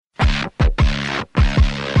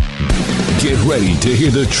Get ready to hear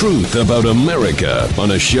the truth about America on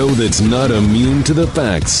a show that's not immune to the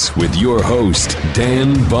facts with your host,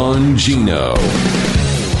 Dan Bongino.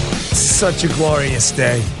 Such a glorious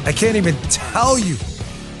day. I can't even tell you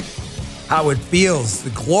how it feels, the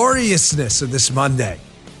gloriousness of this Monday.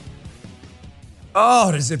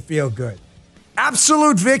 Oh, does it feel good?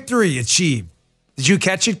 Absolute victory achieved. Did you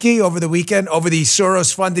catch it, Key, over the weekend, over the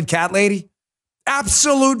Soros-funded cat lady?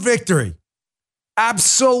 Absolute victory.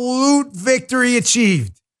 Absolute victory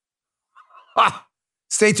achieved.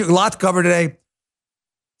 Stay tuned. A lot to cover today.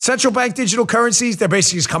 Central bank digital currencies, they're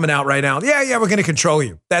basically just coming out right now. Yeah, we're going to control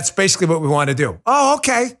you. That's basically what we want to do. Oh,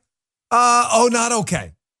 okay. Not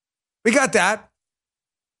okay. We got that.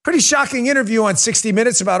 Pretty shocking interview on 60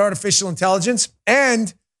 Minutes about artificial intelligence,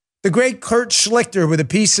 and the great Kurt Schlichter with a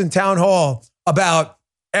piece in Town Hall about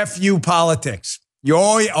FU politics.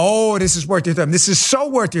 This is worth your time. This is so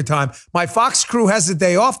worth your time. My Fox crew has a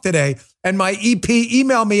day off today, and my EP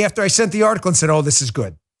emailed me after I sent the article and said, this is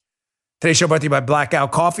good. Today's show brought to you by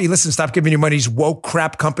Blackout Coffee. Listen, stop giving your money to these woke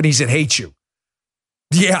crap companies that hate you.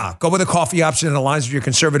 Yeah, go with a coffee option that aligns with your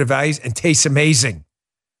conservative values and tastes amazing.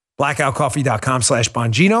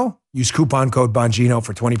 Blackoutcoffee.com/Bongino. Use coupon code Bongino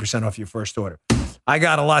for 20% off your first order. I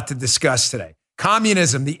got a lot to discuss today.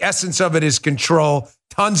 Communism, the essence of it is control.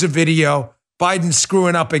 Tons of video. Biden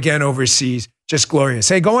screwing up again overseas. Just glorious.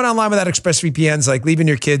 Hey, going online without ExpressVPN is like leaving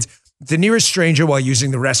your kids the nearest stranger while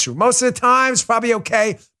using the restroom. Most of the time, it's probably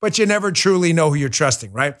okay, but you never truly know who you're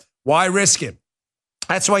trusting, right? Why risk it?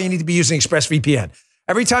 That's why you need to be using ExpressVPN.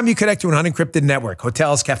 Every time you connect to an unencrypted network,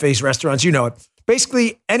 hotels, cafes, restaurants, you know it.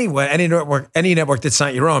 Basically, anywhere, any network that's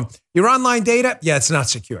not your own, your online data, it's not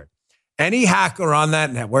secure. Any hacker on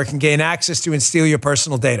that network can gain access to and steal your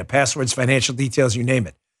personal data, passwords, financial details, you name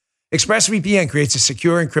it. ExpressVPN creates a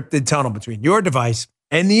secure encrypted tunnel between your device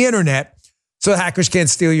and the internet so hackers can't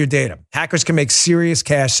steal your data. Hackers can make serious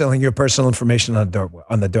cash selling your personal information on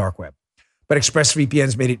the dark web. But ExpressVPN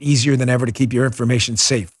has made it easier than ever to keep your information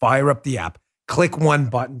safe. Fire up the app. Click one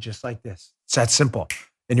button just like this. It's that simple.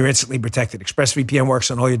 And you're instantly protected. ExpressVPN works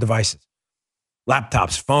on all your devices.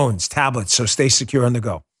 Laptops, phones, tablets, so stay secure on the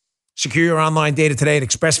go. Secure your online data today at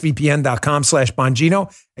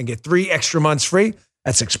expressvpn.com/Bongino and get 3 extra months free.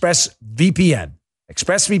 That's ExpressVPN.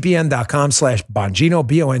 ExpressVPN.com/Bongino,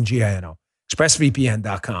 Bongino.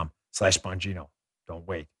 ExpressVPN.com/Bongino. Don't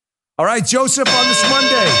wait. All right, Joseph, on this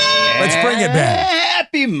Monday, let's bring it back.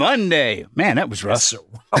 Happy Monday. Man, that was rough.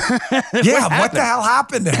 What the hell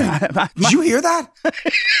happened there? Did you hear that?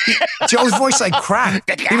 Joe's voice like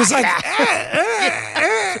cracked. He was like,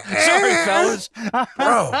 Sorry, fellas.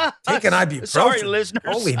 Bro, take an ibuprofen. Sorry, listeners.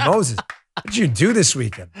 Holy Moses. What did you do this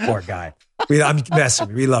weekend? Poor guy. I'm messing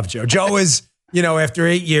with you. We love Joe. Joe is, after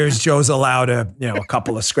 8 years, Joe's allowed a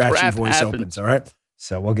couple of scratchy Crap voice happens. opens, all right?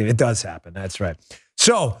 So it does happen. That's right.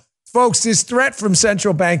 So, folks, this threat from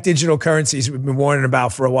central bank digital currencies we've been warning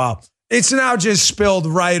about for a while, it's now just spilled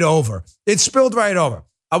right over. It's spilled right over.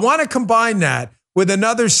 I want to combine that with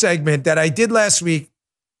another segment that I did last week,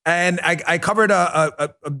 and I covered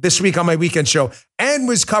this week on my weekend show, and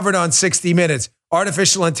was covered on 60 Minutes,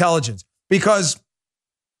 artificial intelligence, because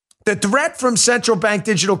the threat from central bank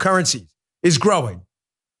digital currencies is growing,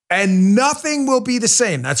 and nothing will be the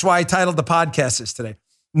same. That's why I titled the podcast this today.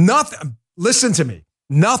 Nothing. Listen to me.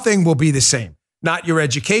 Nothing will be the same. Not your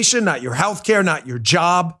education, not your healthcare, not your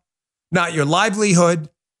job, not your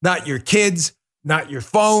livelihood, not your kids, not your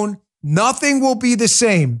phone. Nothing will be the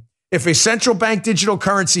same if a central bank digital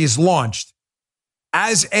currency is launched,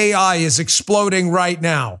 as AI is exploding right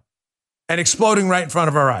now and exploding right in front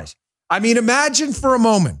of our eyes. I mean, imagine for a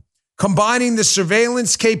moment combining the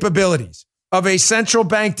surveillance capabilities of a central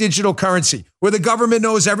bank digital currency where the government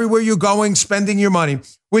knows everywhere you're going, spending your money,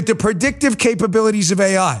 with the predictive capabilities of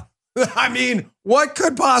AI. I mean, what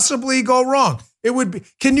could possibly go wrong? It would be,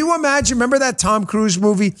 can you imagine, remember that Tom Cruise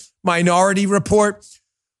movie, Minority Report,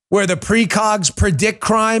 where the precogs predict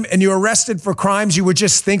crime and you're arrested for crimes you were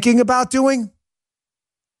just thinking about doing?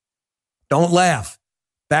 Don't laugh.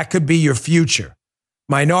 That could be your future.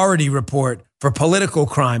 Minority Report for political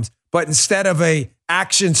crimes, but instead of a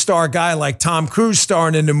action star guy like Tom Cruise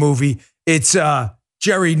starring in the movie, it's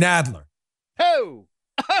Jerry Nadler. Oh!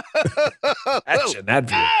 Imagine that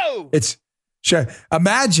view. It's sure.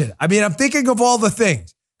 Imagine. I mean, I'm thinking of all the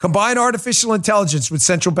things. Combine artificial intelligence with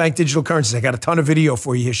central bank digital currencies. I got a ton of video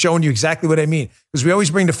for you here showing you exactly what I mean, because we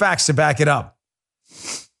always bring the facts to back it up.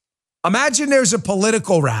 Imagine there's a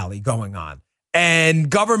political rally going on and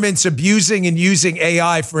governments abusing and using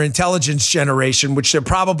AI for intelligence generation, which they're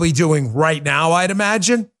probably doing right now, I'd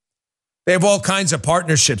imagine. They have all kinds of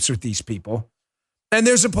partnerships with these people. And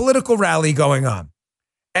there's a political rally going on.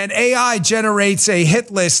 and AI generates a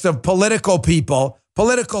hit list of political people,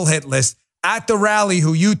 political hit list at the rally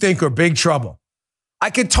who you think are big trouble. I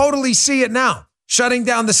could totally see it now. Shutting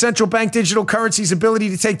down the central bank digital currency's ability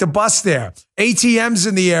to take the bus there. ATMs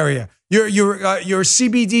in the area. Your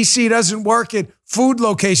CBDC doesn't work at food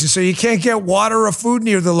locations, so you can't get water or food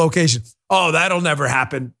near the location. Oh, that'll never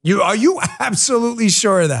happen. Are you absolutely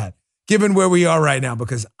sure of that, given where we are right now?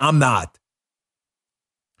 Because I'm not.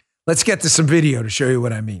 Let's get to some video to show you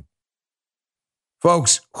what I mean.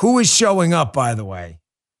 Folks, who is showing up, by the way?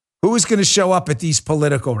 Who is going to show up at these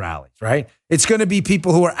political rallies, right? It's going to be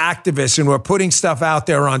people who are activists and who are putting stuff out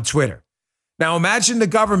there on Twitter. Now, imagine the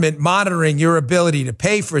government monitoring your ability to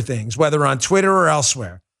pay for things, whether on Twitter or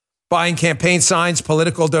elsewhere. Buying campaign signs,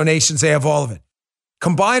 political donations, they have all of it.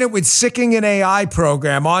 Combine it with sicking an AI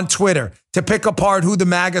program on Twitter to pick apart who the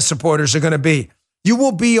MAGA supporters are going to be. You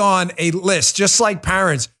will be on a list, just like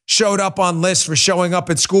parents showed up on lists for showing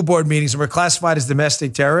up at school board meetings and were classified as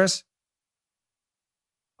domestic terrorists.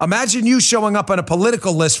 Imagine you showing up on a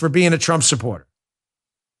political list for being a Trump supporter.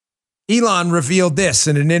 Elon revealed this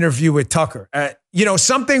in an interview with Tucker.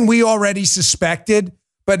 Something we already suspected,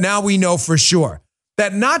 but now we know for sure.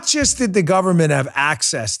 That not just did the government have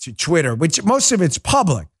access to Twitter, which most of it's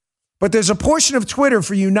public, but there's a portion of Twitter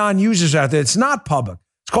for you non-users out there. It's not public.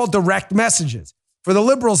 It's called direct messages. For the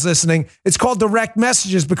liberals listening, it's called direct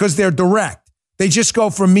messages because they're direct. They just go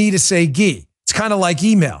from me to say Guy. It's kind of like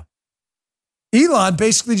email. Elon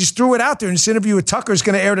basically just threw it out there in this interview with Tucker is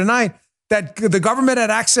going to air tonight that the government had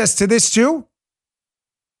access to this too.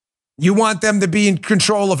 You want them to be in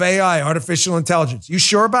control of AI, artificial intelligence. You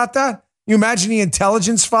sure about that? You imagine the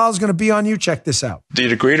intelligence file is going to be on you? Check this out. The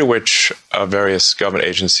degree to which various government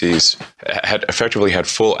agencies had effectively had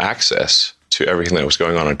full access to everything that was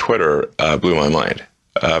going on Twitter blew my mind.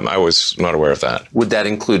 I was not aware of that. Would that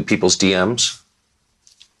include people's DMs?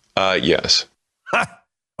 Yes.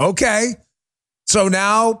 Okay. So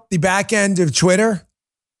now the back end of Twitter,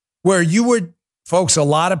 where you would, folks, a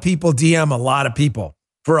lot of people DM a lot of people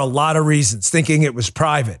for a lot of reasons, thinking it was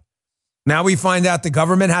private. Now we find out the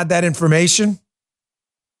government had that information.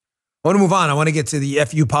 I want to move on. I want to get to the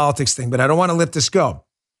FU politics thing, but I don't want to let this go.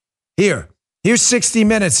 Here's 60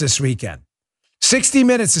 Minutes this weekend. 60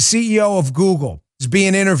 Minutes, the CEO of Google is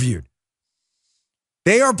being interviewed.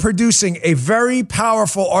 They are producing a very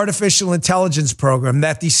powerful artificial intelligence program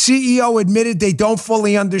that the CEO admitted they don't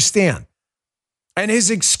fully understand. And his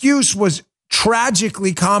excuse was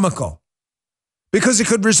tragically comical because it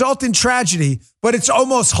could result in tragedy, but it's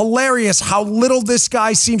almost hilarious how little this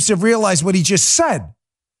guy seems to realize what he just said.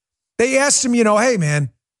 They asked him, hey, man,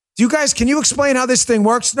 can you explain how this thing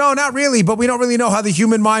works? No, not really, but we don't really know how the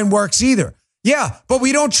human mind works either. Yeah, but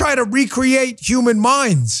we don't try to recreate human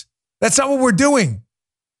minds. That's not what we're doing.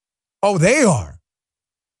 Oh, they are.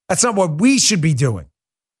 That's not what we should be doing.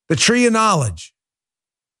 The tree of knowledge.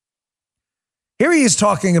 Here he is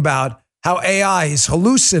talking about how AI is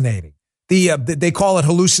hallucinating. They call it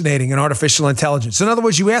hallucinating in artificial intelligence. In other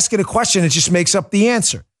words, you ask it a question, it just makes up the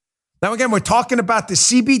answer. Now, again, we're talking about the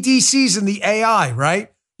CBDCs and the AI,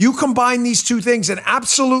 right? You combine these two things and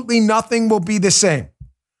absolutely nothing will be the same.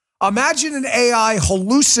 Imagine an AI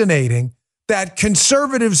hallucinating that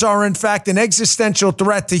conservatives are, in fact, an existential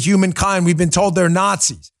threat to humankind. We've been told they're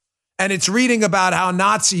Nazis. And it's reading about how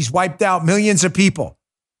Nazis wiped out millions of people.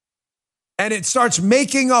 And it starts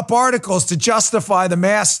making up articles to justify the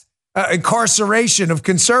mass incarceration of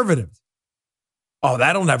conservatives. Oh,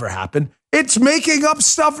 that'll never happen. It's making up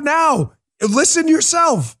stuff now. Listen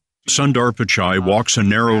yourself. Sundar Pichai walks a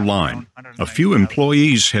narrow line. A few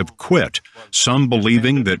employees have quit, some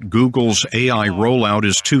believing that Google's AI rollout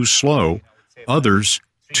is too slow, others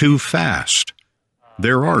too fast.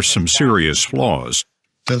 There are some serious flaws.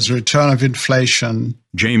 There's a return of inflation.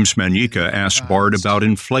 James Manyika asked Bard about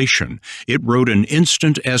inflation. It wrote an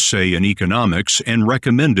instant essay in economics and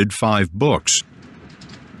recommended 5 books.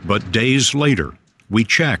 But days later, we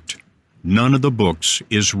checked. None of the books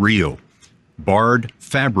is real. Bard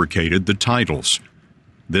fabricated the titles.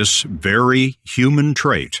 This very human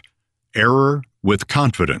trait, error with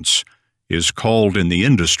confidence, is called in the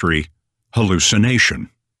industry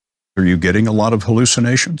hallucination. Are you getting a lot of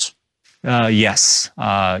hallucinations? Yes,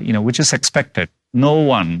 which is expected. No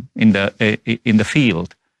one in the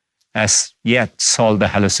field has yet solved the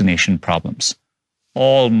hallucination problems.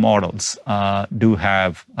 All models do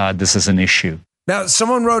have this as an issue. Now,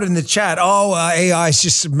 someone wrote in the chat, AI is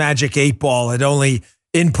just a magic 8-ball. It only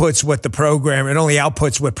inputs what it only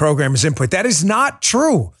outputs what programmers input. That is not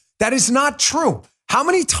true. That is not true. How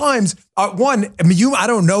many times, I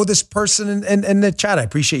don't know this person in the chat. I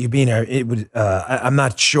appreciate you being here. I'm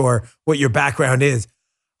not sure what your background is.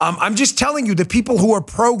 I'm just telling you, the people who are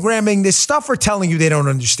programming this stuff are telling you they don't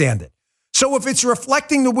understand it. So if it's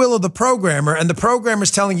reflecting the will of the programmer and the programmer is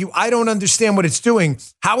telling you, I don't understand what it's doing,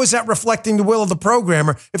 how is that reflecting the will of the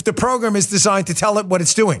programmer if the program is designed to tell it what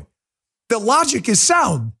it's doing? The logic is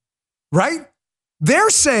sound, right? They're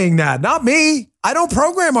saying that, not me. I don't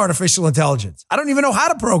program artificial intelligence. I don't even know how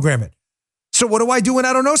to program it. So what do I do when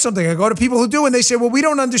I don't know something? I go to people who do, and they say, well, we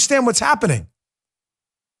don't understand what's happening.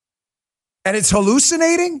 And it's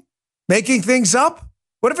hallucinating, making things up.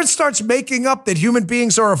 What if it starts making up that human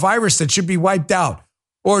beings are a virus that should be wiped out,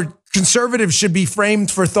 or conservatives should be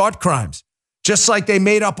framed for thought crimes, just like they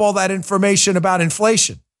made up all that information about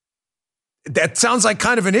inflation? That sounds like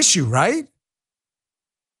kind of an issue, right?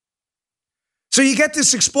 So you get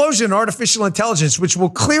this explosion in artificial intelligence, which will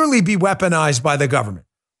clearly be weaponized by the government.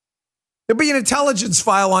 There'll be an intelligence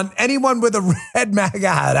file on anyone with a red MAGA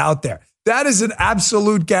hat out there. That is an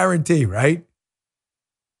absolute guarantee, right?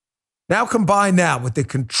 Now combine that with the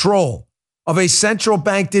control of a central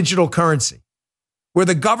bank digital currency, where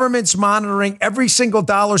the government's monitoring every single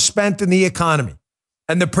dollar spent in the economy,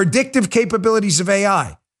 and the predictive capabilities of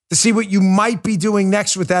AI to see what you might be doing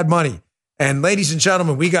next with that money. And ladies and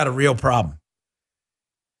gentlemen, we got a real problem.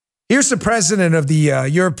 Here's the president of the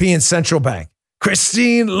European Central Bank,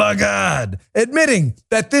 Christine Lagarde, admitting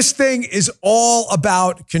that this thing is all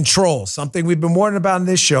about control, something we've been warning about in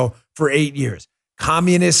this show for 8 years.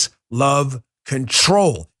 Communists love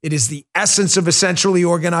control. It is the essence of a centrally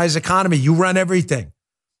organized economy. You run everything.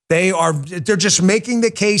 They're just making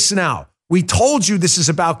the case now. We told you this is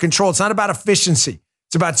about control. It's not about efficiency.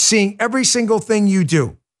 It's about seeing every single thing you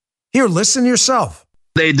do. Here, listen yourself.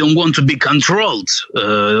 They don't want to be controlled.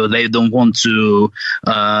 They don't want to.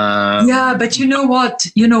 Yeah, but you know what?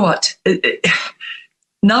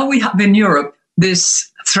 Now we have in Europe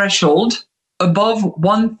this threshold above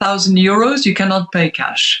 1,000 euros. You cannot pay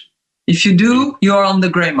cash. If you do, you are on the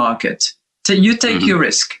gray market. So you take your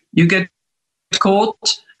risk. You get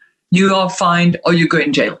caught, you are fined, or you go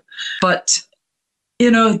in jail. But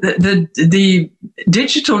the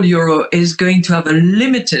digital euro is going to have a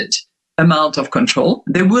limited amount of control.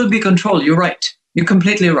 There will be control. You're right. You're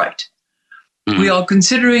completely right. We are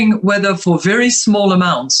considering whether for very small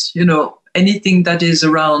amounts, anything that is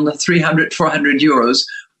around 300, 400 euros,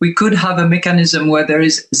 we could have a mechanism where there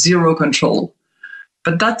is zero control.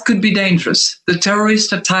 But that could be dangerous. The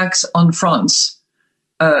terrorist attacks on France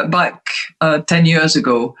back 10 years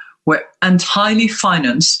ago were entirely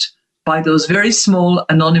financed by those very small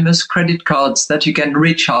anonymous credit cards that you can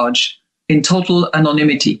recharge in total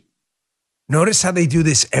anonymity. Notice how they do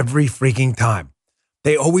this every freaking time.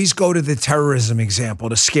 They always go to the terrorism example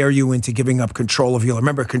to scare you into giving up control of your life.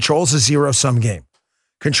 Remember, control's a zero-sum game.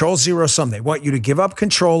 Control's zero-sum. They want you to give up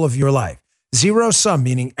control of your life. Zero-sum,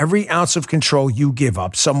 meaning every ounce of control you give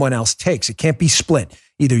up, someone else takes. It can't be split.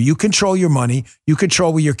 Either you control your money, you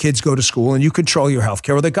control where your kids go to school, and you control your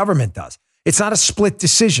healthcare, or the government does. It's not a split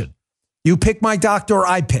decision. You pick my doctor or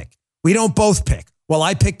I pick. We don't both pick. Well,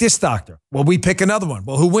 I pick this doctor. Well, we pick another one.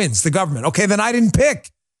 Well, who wins? The government. Okay, then I didn't pick.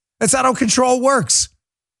 That's not how control works.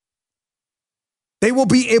 They will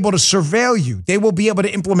be able to surveil you. They will be able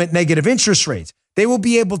to implement negative interest rates. They will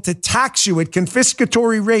be able to tax you at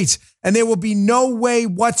confiscatory rates, and there will be no way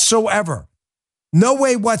whatsoever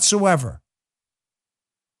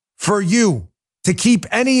for you to keep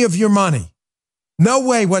any of your money. No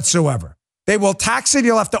way whatsoever. They will tax it.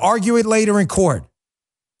 You'll have to argue it later in court.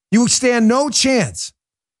 You stand no chance.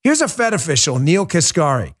 Here's a Fed official, Neil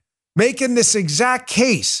Kaskari, making this exact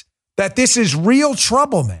case that this is real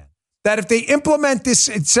trouble, man. That if they implement this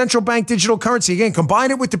central bank digital currency, again, combine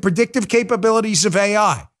it with the predictive capabilities of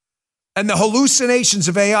AI and the hallucinations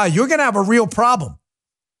of AI, you're going to have a real problem.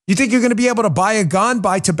 You think you're going to be able to buy a gun,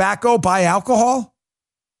 buy tobacco, buy alcohol?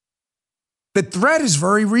 The threat is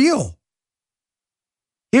very real.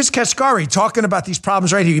 Here's Kaskari talking about these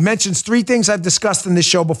problems right here. He mentions three things I've discussed in this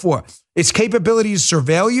show before. Its capability to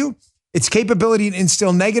surveil you, its capability to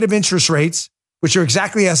instill negative interest rates, which are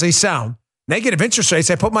exactly as they sound. Negative interest rates,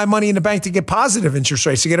 I put my money in the bank to get positive interest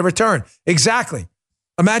rates, to get a return. Exactly.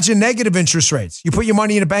 Imagine negative interest rates. You put your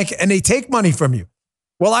money in a bank and they take money from you.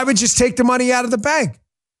 Well, I would just take the money out of the bank.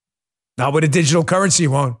 Not with a digital currency,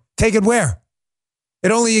 you won't. Take it where?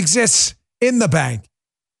 It only exists in the bank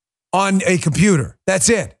on a computer. That's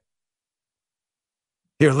it.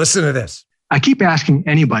 Here, listen to this. I keep asking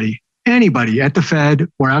anybody at the Fed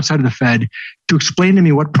or outside of the Fed to explain to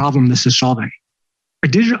me what problem this is solving.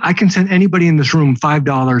 I can send anybody in this room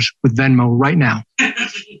 $5 with Venmo right now.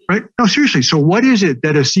 Right? No, seriously. So what is it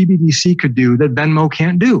that a CBDC could do that Venmo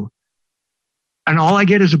can't do? And all I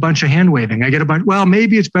get is a bunch of hand waving. I get a bunch, well,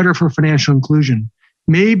 maybe it's better for financial inclusion.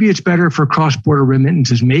 Maybe it's better for cross-border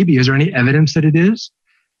remittances. Maybe. Is there any evidence that it is?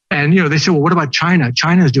 And, they say, well, what about China?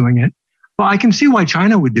 China's doing it. Well, I can see why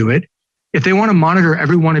China would do it. If they want to monitor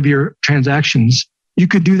every one of your transactions, you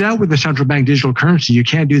could do that with the central bank digital currency. You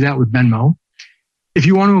can't do that with Venmo. If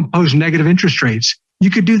you want to impose negative interest rates, you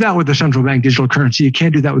could do that with the central bank digital currency. You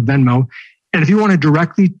can't do that with Venmo. And if you want to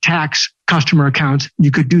directly tax customer accounts,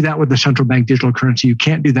 you could do that with the central bank digital currency. You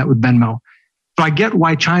can't do that with Venmo. So I get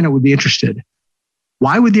why China would be interested.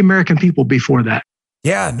 Why would the American people be for that?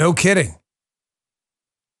 Yeah, no kidding.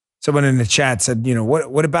 Someone in the chat said,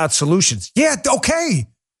 what about solutions? Yeah, okay.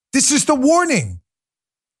 This is the warning.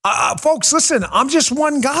 Folks, listen, I'm just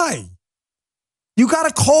one guy. You got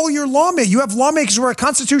to call your lawmakers. You have lawmakers who are a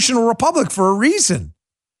constitutional republic for a reason.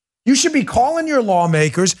 You should be calling your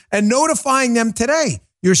lawmakers and notifying them today,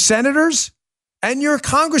 your senators and your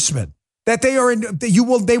congressmen, that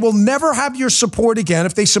they will never have your support again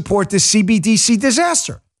if they support this CBDC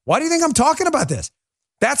disaster. Why do you think I'm talking about this?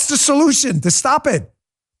 That's the solution to stop it.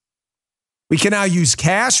 We can now use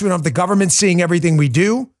cash. We don't have the government seeing everything we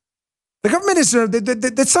do. The government is,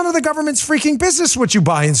 that's none of the government's freaking business what you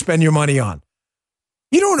buy and spend your money on.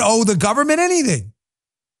 You don't owe the government anything.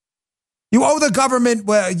 You owe the government,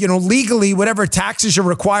 legally, whatever taxes you're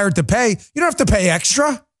required to pay. You don't have to pay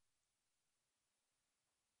extra.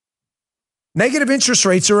 Negative interest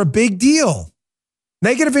rates are a big deal.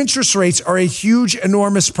 Negative interest rates are a huge,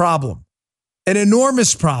 enormous problem. An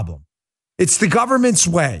enormous problem. It's the government's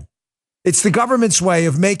way. It's the government's way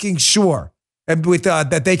of making sure and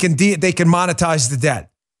that they can monetize the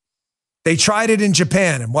debt. They tried it in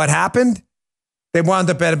Japan, and what happened? They wound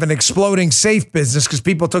up out of an exploding safe business because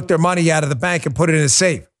people took their money out of the bank and put it in a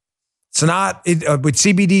safe. It's not, with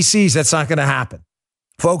CBDCs, that's not going to happen.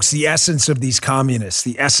 Folks, the essence of these communists,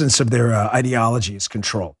 the essence of their ideology is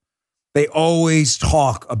control. They always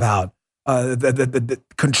talk about the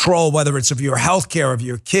control, whether it's of your healthcare, of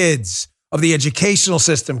your kids, of the educational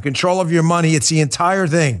system, control of your money. It's the entire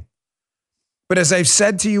thing. But as I've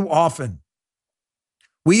said to you often,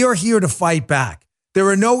 we are here to fight back. There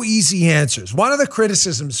are no easy answers. One of the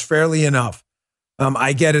criticisms, fairly enough,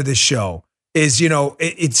 I get of this show is,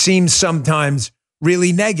 it seems sometimes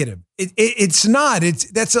really negative. It's not.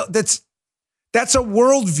 That's a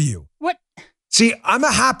worldview. What? See, I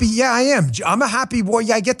am. I'm a happy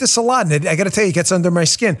warrior. I get this a lot, and I got to tell you, it gets under my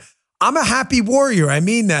skin. I'm a happy warrior. I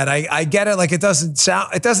mean that. I get it. Like it doesn't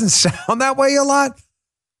sound that way a lot,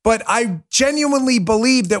 but I genuinely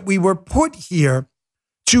believe that we were put here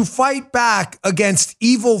to fight back against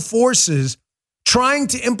evil forces trying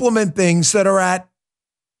to implement things that are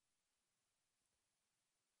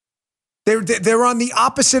they're on the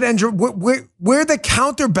opposite end. We're the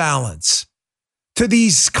counterbalance to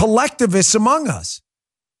these collectivists among us.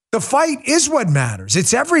 The fight is what matters.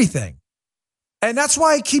 It's everything. And that's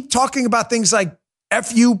why I keep talking about things like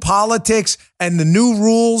FU politics and the new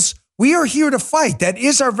rules. We are here to fight. That's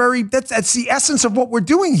the essence of what we're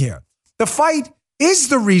doing here. The fight is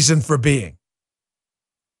the reason for being.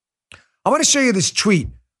 I want to show you this tweet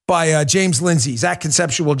by James Lindsay. He's at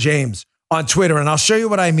Conceptual James on Twitter, and I'll show you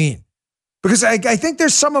what I mean. Because I think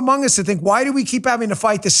there's some among us that think, why do we keep having to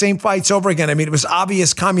fight the same fights over again? I mean, it was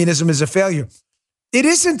obvious communism is a failure. It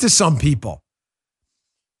isn't to some people.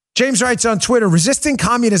 James writes on Twitter, resisting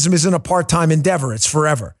communism isn't a part-time endeavor. It's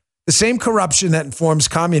forever. The same corruption that informs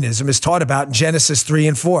communism is taught about in Genesis 3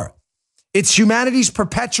 and 4. It's humanity's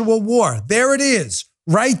perpetual war. There it is,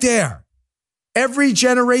 right there. Every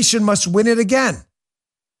generation must win it again.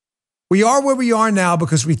 We are where we are now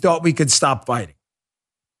because we thought we could stop fighting.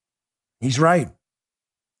 He's right.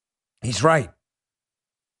 He's right.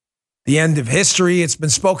 The end of history, it's been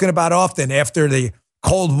spoken about often. After the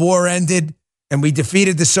Cold War ended and we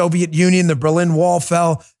defeated the Soviet Union, the Berlin Wall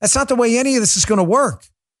fell. That's not the way any of this is going to work.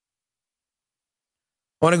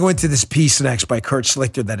 I want to go into this piece next by Kurt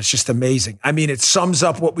Schlichter that is just amazing. I mean, it sums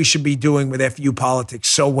up what we should be doing with FU politics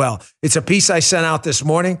so well. It's a piece I sent out this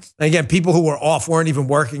morning. And again, people who were off, weren't even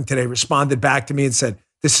working today, responded back to me and said,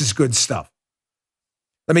 this is good stuff.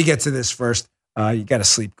 Let me get to this first. You got to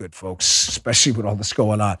sleep good, folks, especially with all this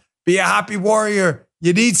going on. Be a happy warrior.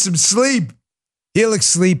 You need some sleep.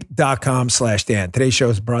 HelixSleep.com/Dan. Today's show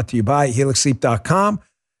is brought to you by HelixSleep.com.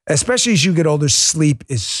 Especially as you get older, sleep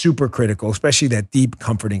is super critical, especially that deep,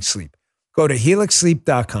 comforting sleep. Go to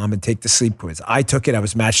HelixSleep.com and take the sleep quiz. I took it. I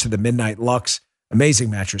was matched to the Midnight Lux. Amazing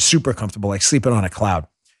mattress, super comfortable, like sleeping on a cloud.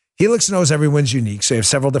 Helix knows everyone's unique, so you have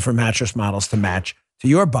several different mattress models to match to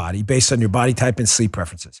your body based on your body type and sleep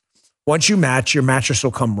preferences. Once you match, your mattress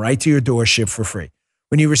will come right to your door, shipped for free.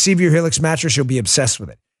 When you receive your Helix mattress, you'll be obsessed with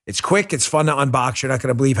it. It's quick. It's fun to unbox. You're not going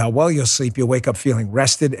to believe how well you'll sleep. You'll wake up feeling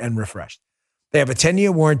rested and refreshed. They have a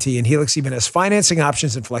 10-year warranty, and Helix even has financing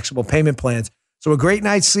options and flexible payment plans, so a great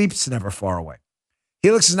night's sleep is never far away.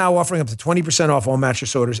 Helix is now offering up to 20% off all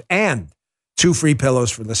mattress orders and 2 free pillows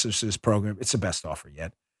for listeners to this program. It's the best offer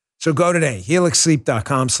yet. So go today,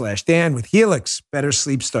 helixsleep.com/Dan. With Helix, better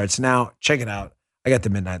sleep starts now. Check it out. I got the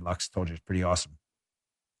Midnight Lux. Told you it's pretty awesome.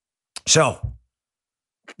 So,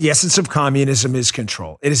 the essence of communism is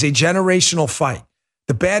control. It is a generational fight.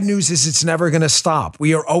 The bad news is it's never going to stop.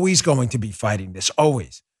 We are always going to be fighting this,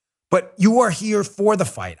 always. But you are here for the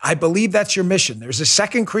fight. I believe that's your mission. There's a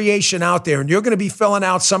second creation out there, and you're going to be filling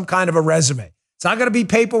out some kind of a resume. It's not going to be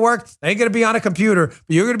paperwork. It ain't going to be on a computer, but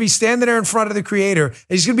you're going to be standing there in front of the creator, and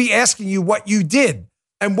he's going to be asking you what you did.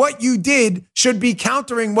 And what you did should be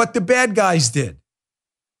countering what the bad guys did.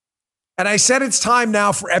 And I said it's time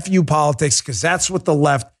now for FU politics because that's what the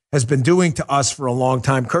left has been doing to us for a long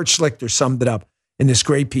time. Kurt Schlichter summed it up in this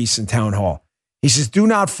great piece in Town Hall. He says, do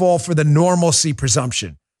not fall for the normalcy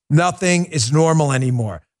presumption. Nothing is normal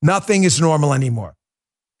anymore. Nothing is normal anymore.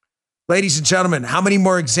 Ladies and gentlemen, how many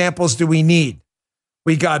more examples do we need?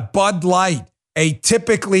 We got Bud Light, a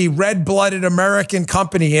typically red-blooded American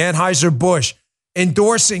company, Anheuser-Busch,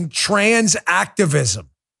 endorsing trans activism.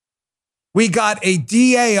 We got a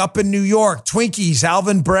DA up in New York, Twinkies,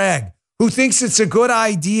 Alvin Bragg, who thinks it's a good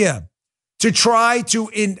idea to try to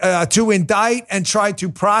indict and try to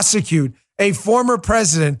prosecute a former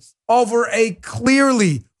president over a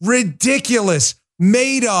clearly ridiculous,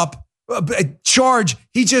 made-up charge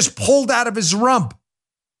he just pulled out of his rump.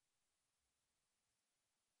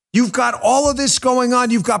 You've got all of this going on.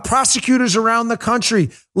 You've got prosecutors around the country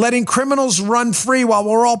letting criminals run free while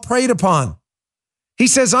we're all preyed upon. He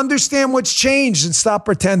says, understand what's changed and stop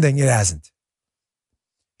pretending it hasn't.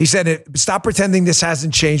 He said, stop pretending this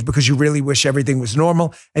hasn't changed because you really wish everything was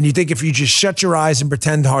normal. And you think if you just shut your eyes and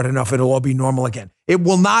pretend hard enough, it'll all be normal again. It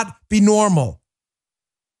will not be normal.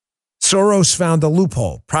 Soros found a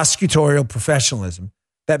loophole, prosecutorial professionalism.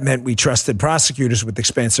 That meant we trusted prosecutors with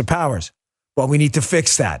expansive powers. Well, we need to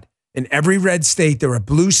fix that. In every red state, there are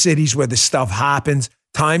blue cities where this stuff happens.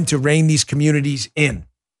 Time to rein these communities in.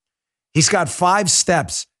 He's got 5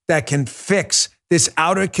 steps that can fix this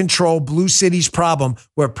out-of-control blue cities problem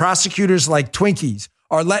where prosecutors like Twinkies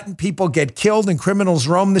are letting people get killed and criminals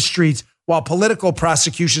roam the streets while political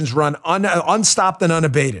prosecutions run unstopped and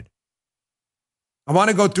unabated. I want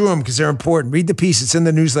to go through them because they're important. Read the piece. It's in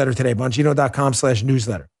the newsletter today,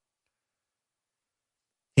 Bongino.com/newsletter.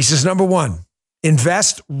 He says, number 1,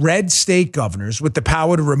 invest red state governors with the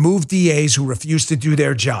power to remove DAs who refuse to do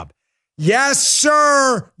their job. Yes,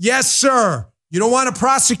 sir. Yes, sir. You don't want to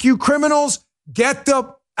prosecute criminals? Get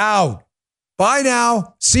them out. Bye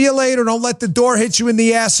now. See you later. Don't let the door hit you in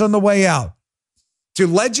the ass on the way out. To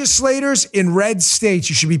legislators in red states,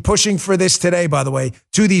 you should be pushing for this today, by the way,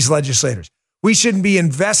 to these legislators. We shouldn't be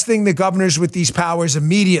investing the governors with these powers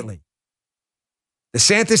immediately.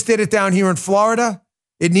 DeSantis did it down here in Florida.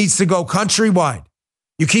 It needs to go countrywide.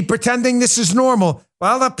 You keep pretending this is normal.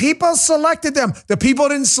 Well, the people selected them. The people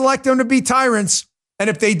didn't select them to be tyrants. And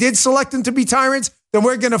if they did select them to be tyrants, then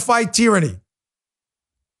we're going to fight tyranny.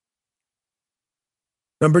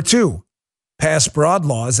 Number 2, pass broad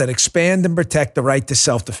laws that expand and protect the right to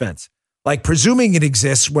self-defense, like presuming it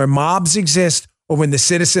exists where mobs exist or when the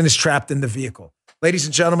citizen is trapped in the vehicle. Ladies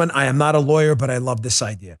and gentlemen, I am not a lawyer, but I love this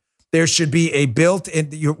idea. There should be a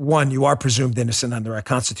built-in, you are presumed innocent under our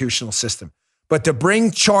constitutional system. But to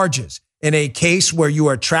bring charges in a case where you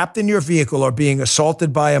are trapped in your vehicle or being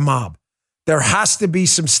assaulted by a mob, there has to be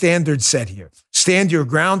some standards set here. Stand your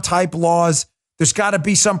ground type laws. There's got to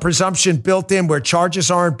be some presumption built in where charges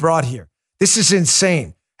aren't brought here. This is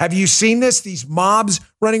insane. Have you seen this? These mobs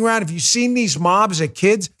running around. Have you seen these mobs at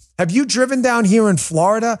kids? Have you driven down here in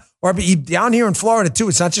Florida or down here in Florida too?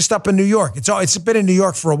 It's not just up in New York. It's been in New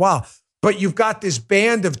York for a while, but you've got this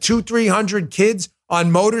band of 200-300 kids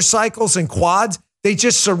on motorcycles and quads. They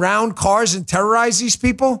just surround cars and terrorize these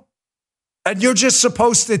people. And you're just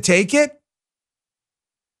supposed to take it.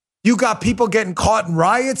 You got people getting caught in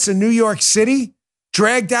riots in New York City,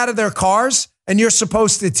 dragged out of their cars, and you're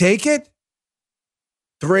supposed to take it.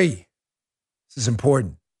 3, this is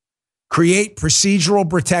important. Create procedural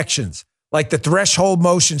protections like the threshold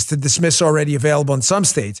motions to dismiss already available in some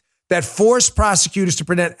states that force prosecutors to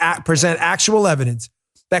present actual evidence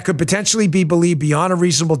that could potentially be believed beyond a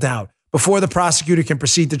reasonable doubt before the prosecutor can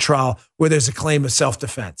proceed to trial where there's a claim of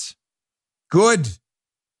self-defense. Good.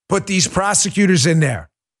 Put these prosecutors in there.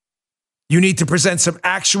 You need to present some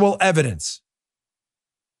actual evidence.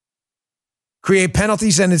 Create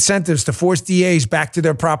penalties and incentives to force DAs back to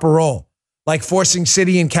their proper role, like forcing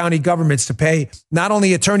city and county governments to pay not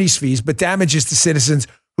only attorney's fees, but damages to citizens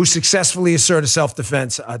who successfully assert a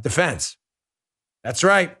self-defense defense. That's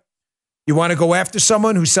right. You want to go after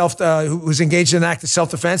someone who's engaged in an act of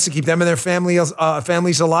self-defense to keep them and their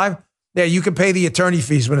families alive? Yeah, you can pay the attorney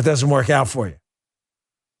fees when it doesn't work out for you.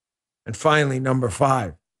 And finally, number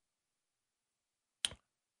 5.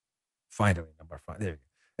 There you go.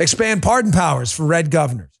 Expand pardon powers for red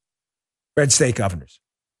state governors.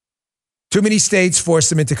 Too many states force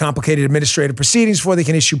them into complicated administrative proceedings before they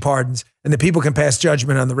can issue pardons, and the people can pass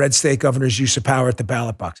judgment on the red state governor's use of power at the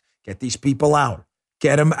ballot box. Get these people out.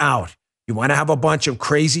 Get them out. You want to have a bunch of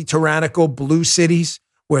crazy, tyrannical blue cities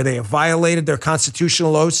where they have violated their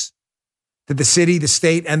constitutional oaths to the city, the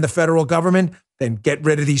state, and the federal government? Then get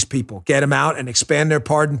rid of these people. Get them out and expand their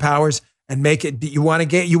pardon powers and make it. You want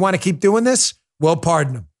to keep doing this? We'll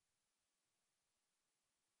pardon them.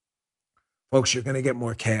 Folks, you're going to get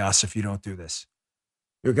more chaos if you don't do this.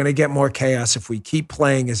 You're going to get more chaos if we keep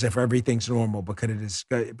playing as if everything's normal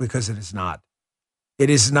because it is not. It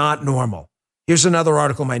is not normal. Here's another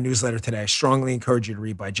article in my newsletter today. I strongly encourage you to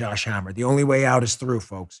read by Josh Hammer. The only way out is through,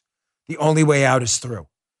 folks. The only way out is through.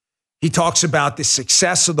 He talks about the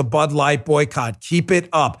success of the Bud Light boycott. Keep it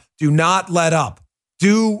up. Do not let up.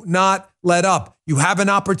 Do not let up. You have an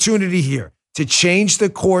opportunity here to change the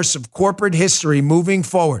course of corporate history moving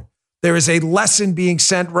forward. There is a lesson being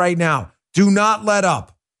sent right now. Do not let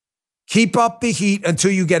up. Keep up the heat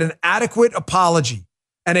until you get an adequate apology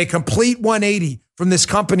and a complete 180 from this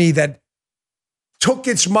company that took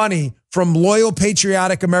its money from loyal,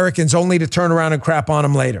 patriotic Americans only to turn around and crap on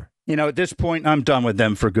them later. You know, at this point, I'm done with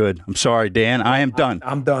them for good. I'm sorry, Dan. I am done.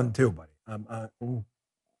 I'm done too, buddy.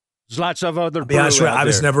 There's lots of other. I'll be honest with you, I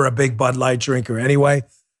was never a big Bud Light drinker anyway.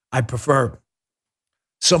 I prefer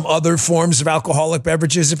some other forms of alcoholic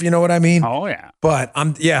beverages, if you know what I mean. Oh, yeah. But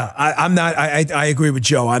I'm not, I agree with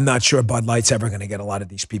Joe. I'm not sure Bud Light's ever going to get a lot of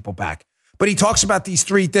these people back. But he talks about these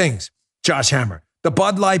 3 things, Josh Hammer: the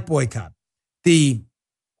Bud Light boycott, the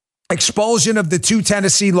expulsion of the 2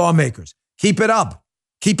 Tennessee lawmakers. Keep it up.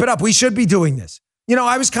 Keep it up. We should be doing this. You know,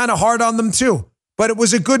 I was kind of hard on them too, but it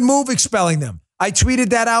was a good move expelling them. I tweeted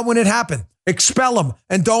that out when it happened. Expel them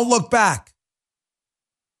and don't look back.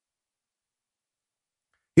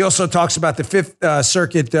 He also talks about the Fifth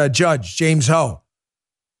Circuit judge, James Ho,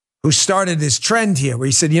 who started this trend here where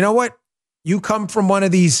he said, you know what? You come from one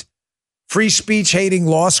of these free speech hating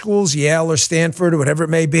law schools, Yale or Stanford or whatever it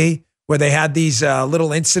may be, where they had these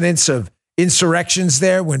little incidents of insurrections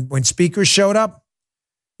there when speakers showed up.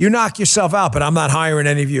 You knock yourself out, but I'm not hiring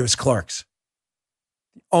any of you as clerks.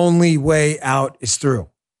 The only way out is through.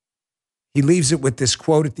 He leaves it with this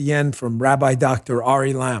quote at the end from Rabbi Dr.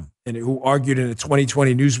 Ari Lam, who argued in a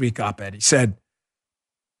 2020 Newsweek op-ed. He said,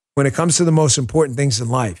 when it comes to the most important things in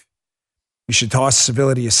life, you should toss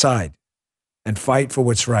civility aside and fight for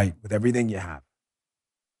what's right with everything you have.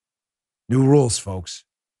 New rules, folks.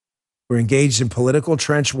 We're engaged in political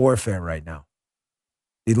trench warfare right now.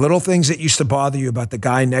 The little things that used to bother you about the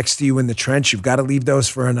guy next to you in the trench, you've got to leave those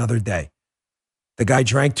for another day. The guy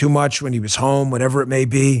drank too much when he was home, whatever it may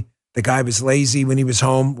be. The guy was lazy when he was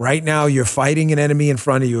home. Right now, you're fighting an enemy in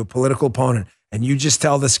front of you, a political opponent, and you just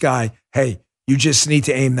tell this guy, hey, you just need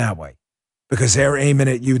to aim that way because they're aiming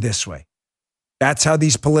at you this way. That's how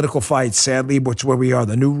these political fights, sadly, which where we are,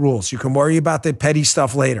 the new rules. You can worry about the petty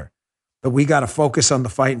stuff later, but we got to focus on the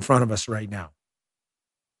fight in front of us right now.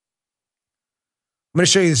 I'm going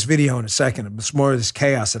to show you this video in a second. It's more of this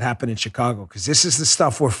chaos that happened in Chicago because this is the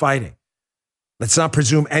stuff we're fighting. Let's not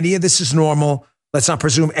presume any of this is normal. Let's not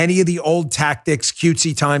presume any of the old tactics,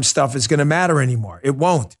 cutesy time stuff is going to matter anymore. It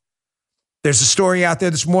won't. There's a story out there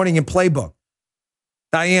this morning in Playbook.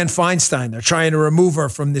 Dianne Feinstein, they're trying to remove her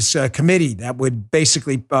from this committee that would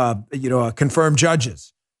basically, confirm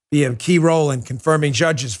judges, be a key role in confirming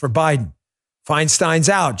judges for Biden. Feinstein's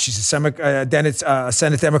out. She's a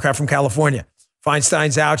Senate Democrat from California.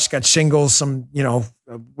 Feinstein's out. She's got shingles,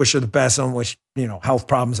 wish her the best. I don't wish, health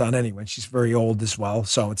problems on anyone. She's very old as well.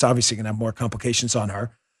 So it's obviously going to have more complications on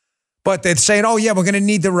her. But they're saying, oh, yeah, we're going to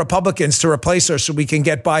need the Republicans to replace her so we can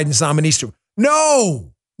get Biden's nominees through.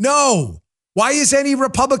 No. Why is any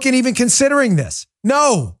Republican even considering this?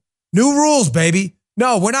 No. New rules, baby.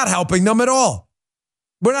 No, we're not helping them at all.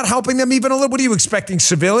 We're not helping them even a little. What are you expecting?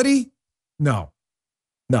 Civility? No.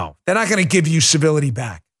 They're not going to give you civility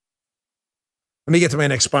back. Let me get to my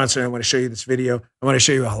next sponsor. I want to show you this video. I want to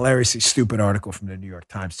show you a hilariously stupid article from the New York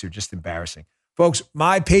Times, too. Just embarrassing. Folks,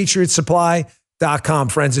 mypatriotsupply.com.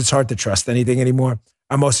 Friends, it's hard to trust anything anymore.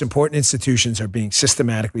 Our most important institutions are being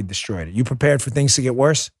systematically destroyed. Are you prepared for things to get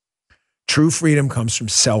worse? True freedom comes from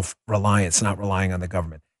self-reliance, not relying on the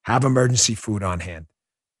government. Have emergency food on hand.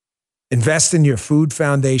 Invest in your food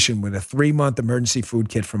foundation with a 3-month emergency food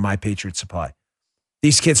kit from My Patriot Supply.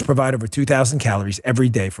 These kits provide over 2,000 calories every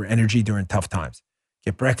day for energy during tough times.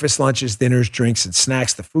 Get breakfast, lunches, dinners, drinks, and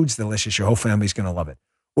snacks. The food's delicious. Your whole family's going to love it.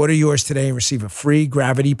 Order yours today and receive a free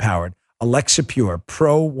gravity-powered Alexa Pure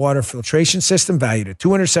Pro water filtration system valued at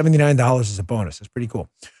 $279 as a bonus. That's pretty cool.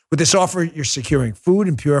 With this offer, you're securing food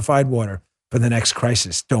and purified water for the next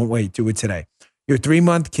crisis. Don't wait. Do it today. Your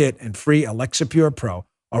 3-month kit and free Alexa Pure Pro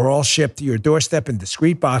are all shipped to your doorstep in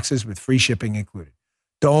discreet boxes with free shipping included.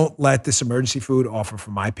 Don't let this emergency food offer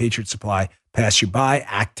from My Patriot Supply pass you by.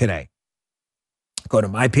 Act today. Go to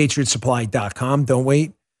MyPatriotSupply.com. Don't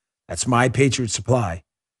wait. That's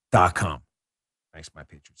MyPatriotSupply.com. Thanks, My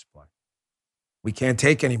Patriot Supply. We can't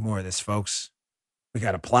take any more of this, folks. We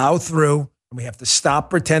got to plow through, and we have to stop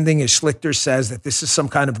pretending, as Schlichter says, that this is some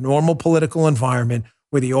kind of normal political environment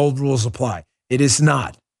where the old rules apply. It is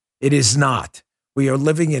not. It is not. We are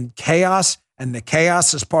living in chaos, and the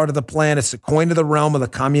chaos is part of the plan. It's the coin of the realm of the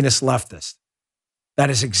communist leftists. That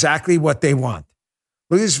is exactly what they want.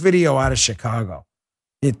 Look at this video out of Chicago.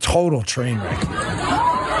 A total train wreck.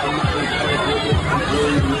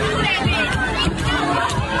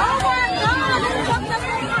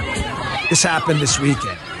 This happened this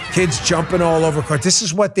weekend. Kids jumping all over cars. This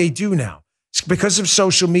is what they do now. It's because of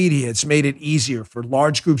social media, it's made it easier for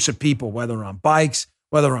large groups of people, whether on bikes,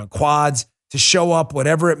 whether on quads, to show up,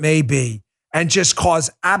 whatever it may be, and just cause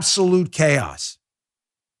absolute chaos.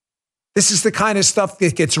 This is the kind of stuff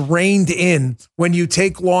that gets reined in when you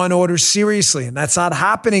take law and order seriously, and that's not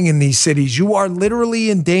happening in these cities. You are literally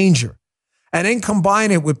in danger. And then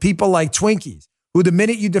combine it with people like Twinkies, who the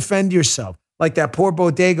minute you defend yourself, like that poor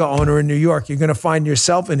bodega owner in New York, you're going to find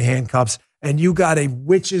yourself in handcuffs, and you got a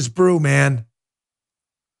witch's brew, man.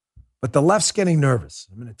 But the left's getting nervous.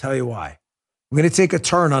 I'm going to tell you why. I'm going to take a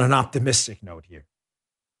turn on an optimistic note here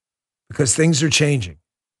because things are changing.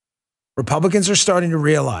 Republicans are starting to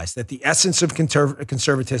realize that the essence of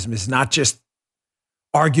conservatism is not just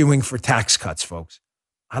arguing for tax cuts, folks.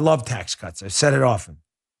 I love tax cuts. I've said it often.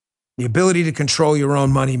 The ability to control your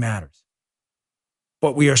own money matters.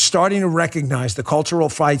 But we are starting to recognize the cultural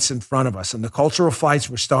fights in front of us, and the cultural fights,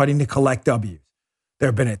 we're starting to collect W's. There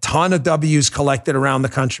have been a ton of W's collected around the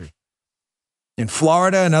country, in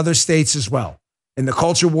Florida and other states as well, in the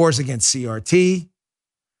culture wars against CRT,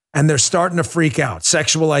 and they're starting to freak out.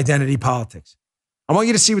 Sexual identity politics. I want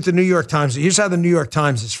you to see what the New York Times, here's how the New York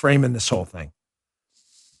Times is framing this whole thing.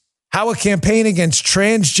 How a campaign against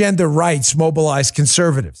transgender rights mobilized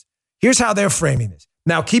conservatives. Here's how they're framing this.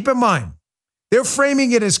 Now, keep in mind, they're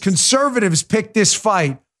framing it as conservatives picked this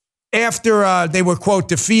fight after they were, quote,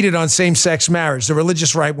 defeated on same-sex marriage. The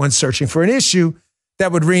religious right went searching for an issue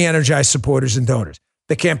that would re-energize supporters and donors.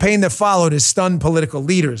 The campaign that followed has stunned political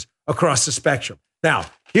leaders across the spectrum. Now,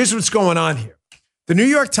 here's what's going on here. The New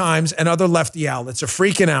York Times and other lefty outlets are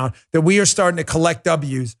freaking out that we are starting to collect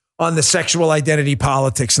W's on the sexual identity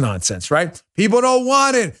politics nonsense, right? People don't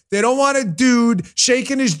want it. They don't want a dude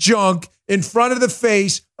shaking his junk in front of the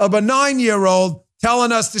face of a 9-year-old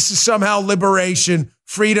telling us this is somehow liberation,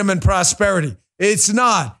 freedom, and prosperity. It's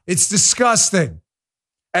not. It's disgusting.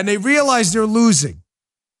 And they realize they're losing.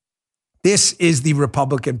 This is the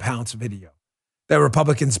Republican pounce video. The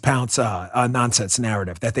Republicans pounce nonsense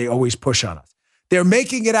narrative that they always push on us. They're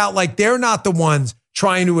making it out like they're not the ones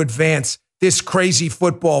trying to advance this crazy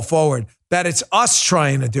football forward, that it's us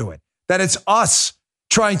trying to do it, that it's us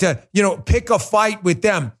trying to, pick a fight with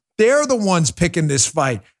them. They're the ones picking this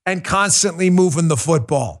fight and constantly moving the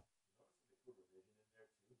football.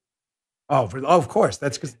 Oh, of course.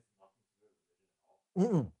 That's because,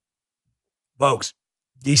 folks,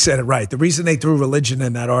 he said it right. The reason they threw religion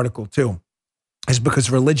in that article too is because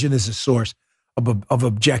religion is a source of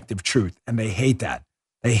objective truth, and they hate that.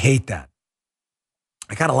 They hate that.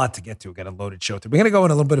 I got a lot to get to. Got a loaded show. We're going to go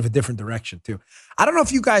in a little bit of a different direction too. I don't know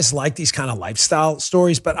if you guys like these kind of lifestyle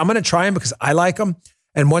stories, but I'm going to try them because I like them.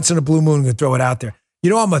 And once in a blue moon, I'm going to throw it out there.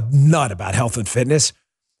 I'm a nut about health and fitness.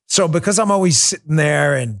 So because I'm always sitting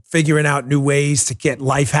there and figuring out new ways to get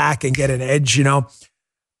life hack and get an edge,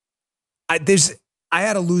 I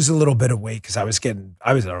had to lose a little bit of weight because I was getting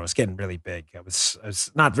really big. I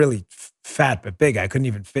was not really fat, but big. I couldn't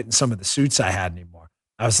even fit in some of the suits I had anymore.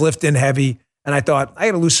 I was lifting heavy. And I thought, I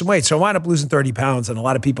got to lose some weight. So I wound up losing 30 pounds. And a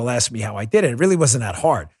lot of people asked me how I did it. It really wasn't that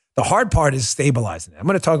hard. The hard part is stabilizing it. I'm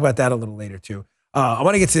going to talk about that a little later too. I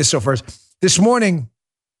want to get to this. So first, this morning,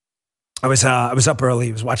 I was up early.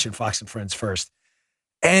 I was watching Fox and Friends first.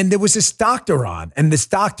 And there was this doctor on. And this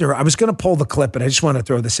doctor, I was going to pull the clip, but I just want to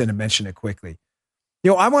throw this in and mention it quickly.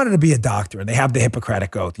 I wanted to be a doctor. And they have the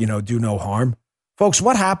Hippocratic Oath, do no harm. Folks,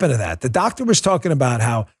 what happened to that? The doctor was talking about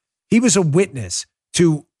how He was a witness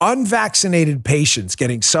to unvaccinated patients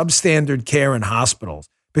getting substandard care in hospitals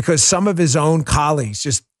because some of his own colleagues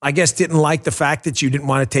just, I guess, didn't like the fact that you didn't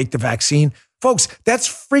want to take the vaccine. Folks, that's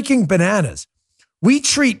freaking bananas. We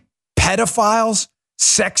treat pedophiles,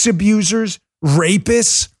 sex abusers,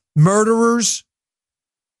 rapists, murderers,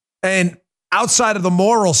 and outside of the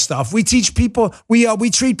moral stuff, we teach people, we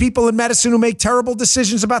treat people in medicine who make terrible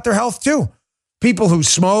decisions about their health too. People who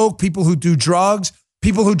smoke, people who do drugs,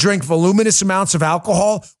 people who drink voluminous amounts of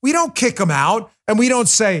alcohol. We don't kick them out and we don't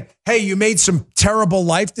say, hey, you made some terrible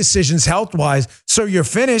life decisions health-wise, so you're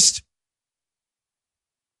finished.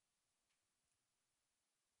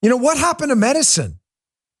 You know, what happened to medicine?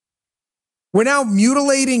 We're now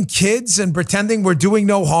mutilating kids and pretending we're doing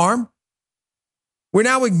no harm. We're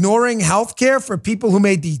now ignoring healthcare for people who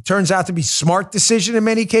made the, turns out to be smart decision in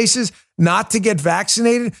many cases, not to get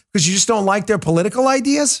vaccinated because you just don't like their political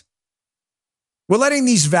ideas. We're letting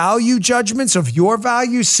these value judgments of your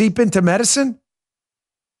values seep into medicine.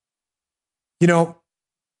 You know,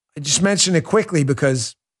 I just mentioned it quickly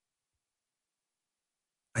because,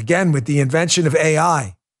 again, with the invention of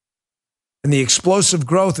AI and the explosive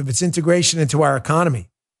growth of its integration into our economy,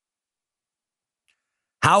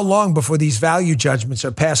 how long before these value judgments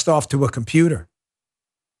are passed off to a computer?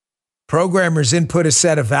 Programmers input a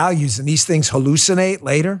set of values and these things hallucinate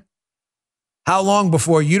later. How long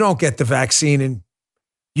before you don't get the vaccine and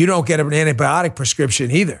you don't get an antibiotic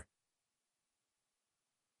prescription either?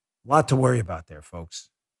 A lot to worry about there,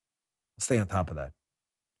 folks. Let's stay on top of that.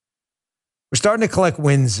 We're starting to collect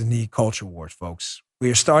wins in the culture wars, folks.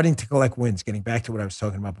 We are starting to collect wins, getting back to what I was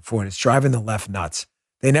talking about before, and it's driving the left nuts.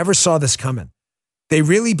 They never saw this coming. They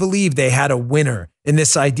really believed they had a winner in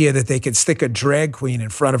this idea that they could stick a drag queen in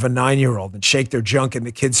front of a 9-year-old and shake their junk in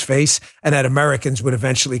the kid's face and that Americans would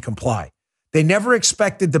eventually comply. They never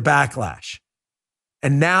expected the backlash.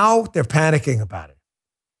 And now they're panicking about it.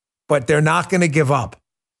 But they're not going to give up.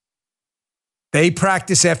 They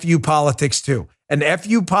practice FU politics too. And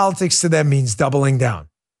FU politics to them means doubling down.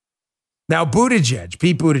 Now, Buttigieg,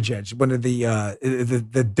 Pete Buttigieg, one of the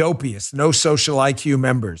dopiest, no social IQ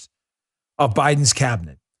members of Biden's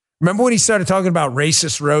cabinet. Remember when he started talking about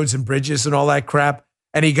racist roads and bridges and all that crap?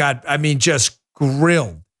 And he got, just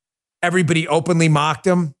grilled. Everybody openly mocked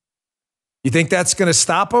him. You think that's going to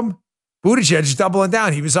stop him? Buttigieg is doubling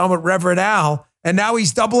down. He was on with Reverend Al, and now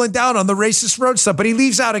he's doubling down on the racist road stuff, but he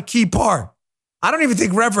leaves out a key part. I don't even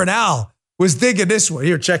think Reverend Al was digging this one.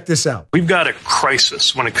 Here, check this out. We've got a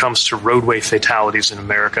crisis when it comes to roadway fatalities in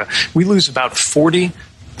America. We lose about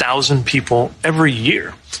 40,000 people every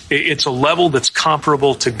year. It's a level that's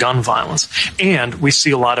comparable to gun violence. And we see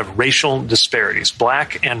a lot of racial disparities.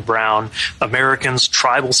 Black and brown Americans,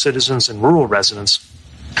 tribal citizens, and rural residents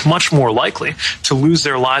much more likely to lose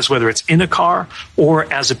their lives, whether it's in a car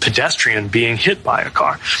or as a pedestrian being hit by a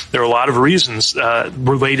car. There are a lot of reasons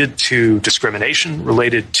related to discrimination,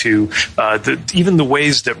 related to even the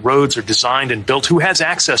ways that roads are designed and built. Who has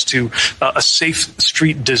access to a safe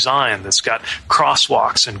street design that's got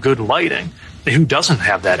crosswalks and good lighting? Who doesn't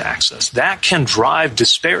have that access? That can drive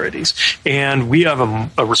disparities, and we have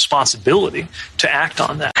a responsibility to act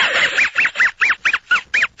on that.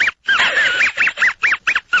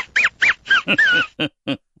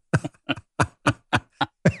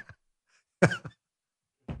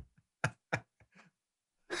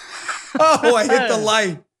 Oh, I hit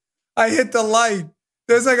the light.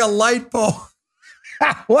 There's like a light pole.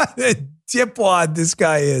 What a dipwad this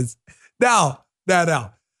guy is. Now.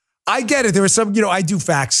 I get it. There are some, I do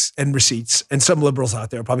facts and receipts, and some liberals out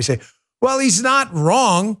there will probably say, well, he's not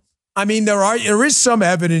wrong. There is some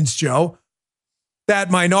evidence, Joe,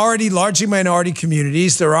 that largely minority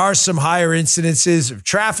communities, there are some higher incidences of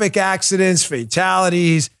traffic accidents,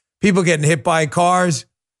 fatalities, people getting hit by cars.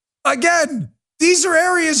 Again, these are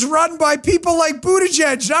areas run by people like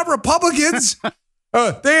Buttigieg, not Republicans.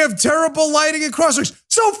 They have terrible lighting and crosswalks.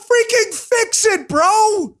 So freaking fix it,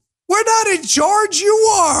 bro. We're not in charge. You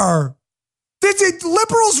are. The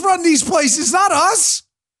liberals run these places, not us.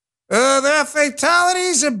 There are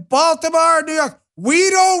fatalities in Baltimore and New York. We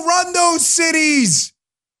don't run those cities.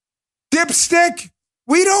 Dipstick,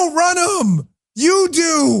 we don't run them. You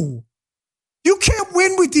do. You can't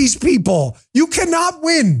win with these people. You cannot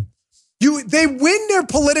win. They win their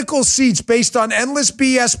political seats based on endless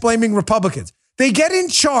BS blaming Republicans. They get in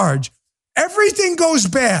charge. Everything goes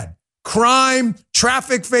bad. Crime,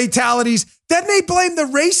 traffic fatalities. Then they blame the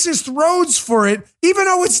racist roads for it, even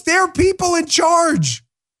though it's their people in charge.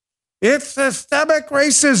 It's systemic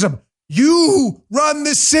racism. You run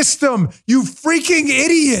the system, you freaking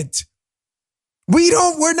idiot.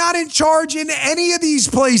 We're not in charge in any of these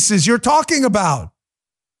places you're talking about.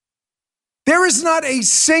 There is not a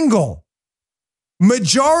single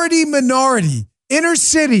majority, minority, inner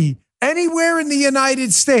city, anywhere in the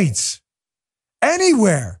United States,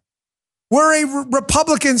 anywhere where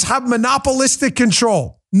Republicans have monopolistic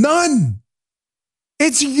control. None.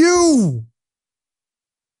 It's you.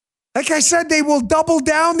 Like I said, they will double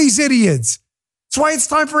down, these idiots. That's why it's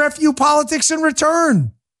time for FU politics in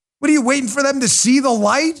return. What are you waiting for them to see the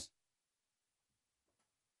light?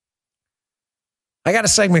 I got a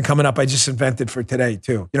segment coming up I just invented for today,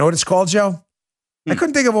 too. You know what it's called, Joe? I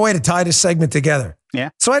couldn't think of a way to tie this segment together.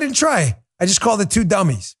 Yeah. So I didn't try. I just called it Two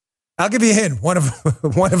Dummies. I'll give you a hint. One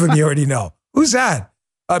of them you already know. Who's that?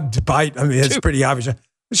 Bite. I mean, it's pretty obvious.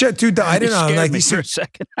 Two dummies. I didn't know. Like, for a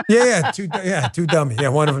second. Two dummies. Yeah,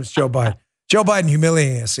 one of them is Joe Biden. Joe Biden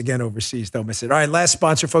humiliating us again overseas. Don't miss it. All right, last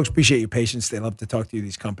sponsor, folks. Appreciate your patience. They love to talk to you,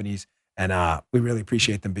 these companies, and we really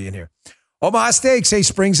appreciate them being here. Omaha Steaks, hey,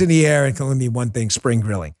 spring's in the air and can only mean one thing, spring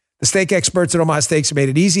grilling. The steak experts at Omaha Steaks have made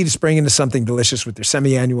it easy to spring into something delicious with their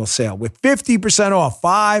semi-annual sale with 50% off,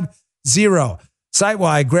 50.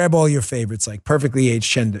 Site-wide, grab all your favorites like perfectly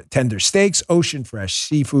aged tender steaks, ocean fresh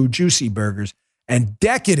seafood, juicy burgers, and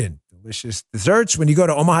decadent delicious desserts. When you go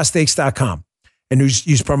to omahasteaks.com and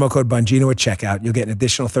use promo code Bongino at checkout, you'll get an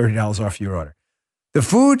additional $30 off your order. The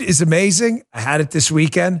food is amazing. I had it this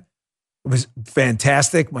weekend. It was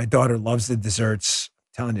fantastic. My daughter loves the desserts.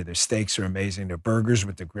 I'm telling you, their steaks are amazing. Their burgers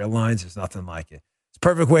with the grill lines, there's nothing like it. It's a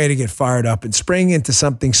perfect way to get fired up and spring into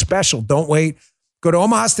something special. Don't wait. Go to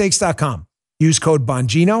omahasteaks.com. Use code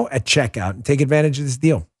Bongino at checkout and take advantage of this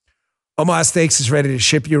deal. Omaha Steaks is ready to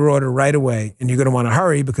ship your order right away, and you're going to want to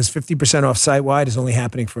hurry because 50% off site-wide is only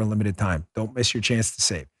happening for a limited time. Don't miss your chance to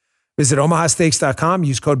save. Visit omahasteaks.com,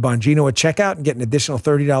 use code Bongino at checkout, and get an additional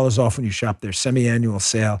 $30 off when you shop their semi-annual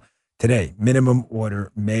sale today. Minimum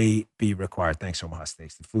order may be required. Thanks, Omaha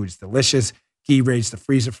Steaks. The food is delicious. Guy raids the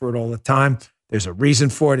freezer for it all the time. There's a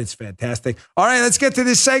reason for it. It's fantastic. All right, let's get to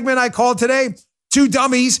this segment I called today Two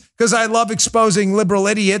Dummies, because I love exposing liberal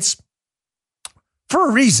idiots for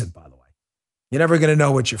a reason, by the way. You're never going to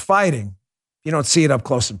know what you're fighting. You don't see it up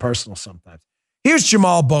close and personal sometimes. Here's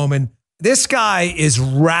Jamal Bowman. This guy is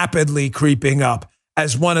rapidly creeping up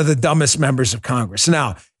as one of the dumbest members of Congress.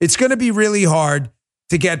 Now, it's going to be really hard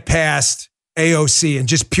to get past AOC and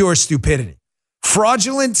just pure stupidity.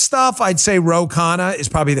 Fraudulent stuff, I'd say Ro Khanna is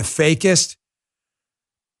probably the fakest.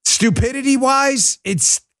 Stupidity-wise,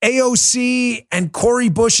 it's AOC and Cori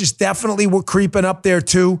Bush is definitely creeping up there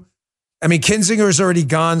too. I mean, Kinzinger is already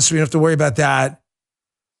gone, so we don't have to worry about that.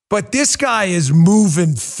 But this guy is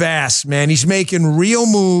moving fast, man. He's making real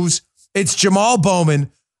moves. It's Jamal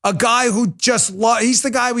Bowman, a guy who he's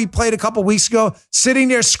the guy we played a couple weeks ago, sitting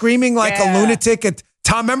there screaming like a lunatic at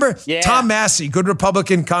Tom. Remember? Yeah. Tom Massey, good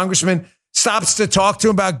Republican congressman, stops to talk to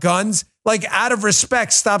him about guns, like out of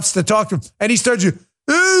respect, stops to talk to him. And he starts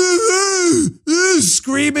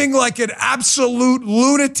screaming like an absolute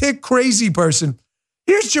lunatic, crazy person.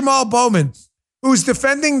 Here's Jamal Bowman, who's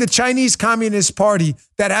defending the Chinese Communist Party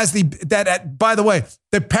that has by the way,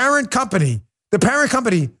 the parent company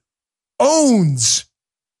owns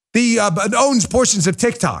owns portions of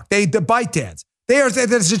TikTok. The ByteDance.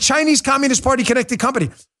 There's a Chinese Communist Party connected company.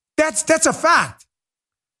 That's a fact.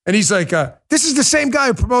 And he's like, this is the same guy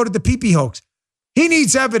who promoted the PP hoax. He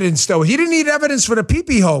needs evidence, though. He didn't need evidence for the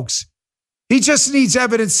PP hoax. He just needs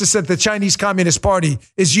evidence to say the Chinese Communist Party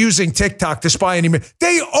is using TikTok to spy on him.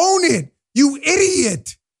 They own it, you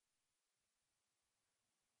idiot.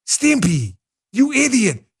 Stimpy, you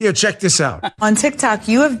idiot. Here, check this out. On TikTok,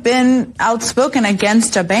 you have been outspoken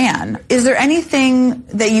against a ban. Is there anything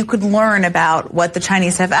that you could learn about what the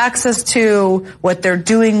Chinese have access to, what they're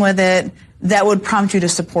doing with it, that would prompt you to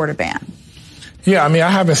support a ban? Yeah, I mean, I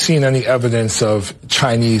haven't seen any evidence of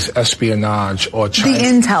Chinese espionage or the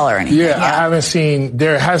intel or anything. Yeah, I haven't seen,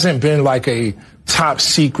 there hasn't been like a top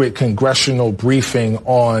secret congressional briefing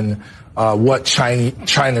on what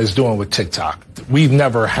China is doing with TikTok. We've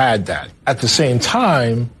never had that. At the same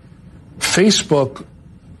time, Facebook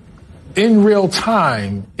in real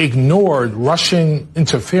time ignored Russian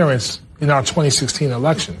interference in our 2016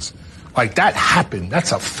 elections. Like that happened.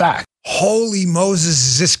 That's a fact. Holy Moses,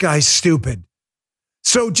 is this guy stupid?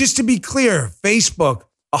 So just to be clear, Facebook,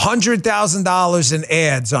 $100,000 in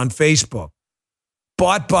ads on Facebook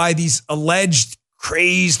bought by these alleged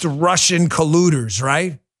crazed Russian colluders,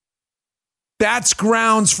 right? That's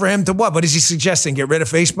grounds for him to what? What is he suggesting? Get rid of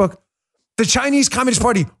Facebook? The Chinese Communist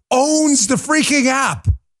Party owns the freaking app.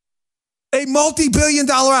 A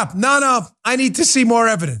multi-billion-dollar app. No, I need to see more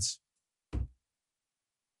evidence. A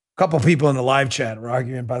couple people in the live chat are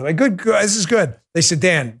arguing, by the way. Good. This is good. They said,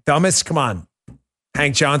 Dan, dumbest, come on.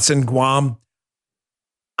 Hank Johnson, Guam.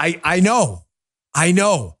 I know. I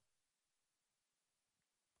know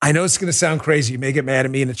it's going to sound crazy. You may get mad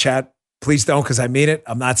at me in the chat. Please don't, because I mean it.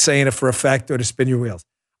 I'm not saying it for effect or to spin your wheels.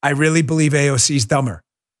 I really believe AOC's dumber.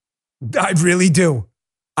 I really do.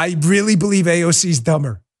 I really believe AOC's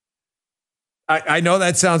dumber. I know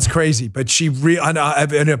that sounds crazy, but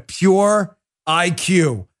in a pure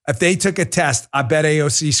IQ, if they took a test, I bet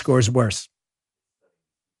AOC scores worse.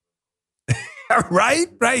 Right?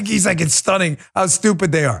 He's like, it's stunning how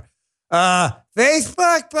stupid they are.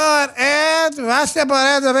 Facebook,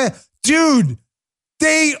 dude,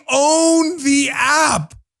 they own the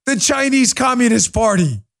app, the Chinese Communist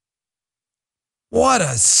Party. What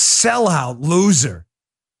a sellout loser.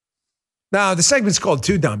 Now, the segment's called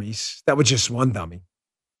Two Dummies. That was just one dummy.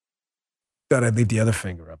 Thought I'd leave the other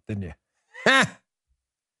finger up, didn't you?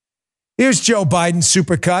 Here's Joe Biden,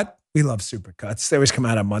 supercut. We love supercuts. They always come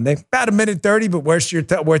out on Monday. About a minute 30, but worth your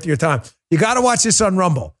time. You got to watch this on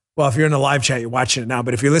Rumble. Well, if you're in the live chat, you're watching it now.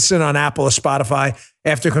 But if you're listening on Apple or Spotify,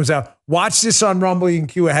 after it comes out, watch this on Rumble. You can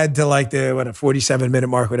cue ahead to like the 47-minute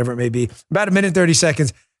mark, whatever it may be. About a minute, 30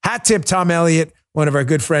 seconds. Hat tip Tom Elliott, one of our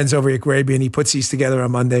good friends over at Grabien. He puts these together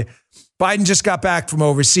on Monday. Biden just got back from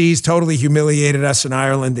overseas, totally humiliated us in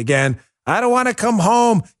Ireland again. I don't want to come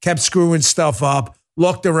home. Kept screwing stuff up.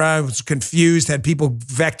 Looked around, was confused, had people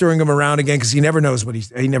vectoring him around again because he never knows what he's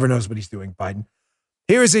doing, Biden.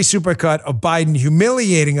 Here is a supercut of Biden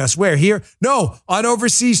humiliating us. Where? Here? No, on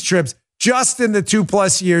overseas trips, just in the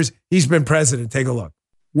 2+ years he's been president. Take a look.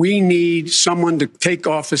 We need someone to take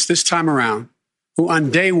office this time around who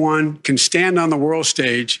on day one can stand on the world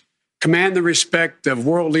stage, command the respect of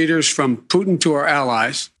world leaders from Putin to our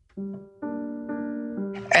allies.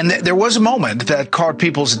 And there was a moment that caught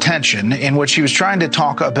people's attention in which he was trying to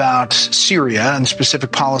talk about Syria and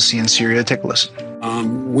specific policy in Syria. Take a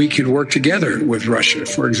listen. We could work together with Russia,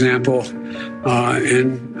 for example,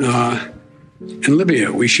 in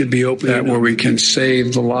Libya. We should be open that where we can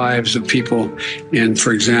save the lives of people in,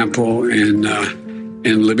 for example, in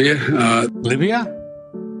Libya. Libya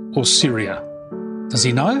or Syria? Does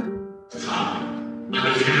he know?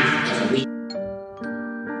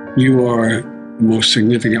 You are the most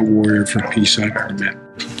significant warrior for peace I've ever met.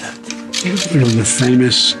 You're the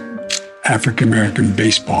famous African-American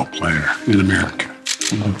baseball player in America.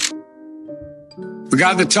 We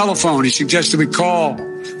got the telephone. He suggested we call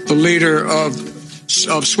the leader of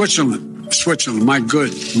Switzerland. Switzerland, my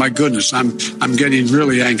goodness, I'm getting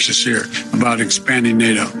really anxious here about expanding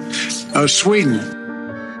NATO. Sweden.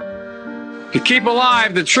 To keep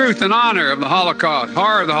alive the truth and honor of the Holocaust,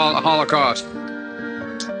 horror of the Holocaust.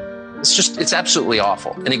 It's absolutely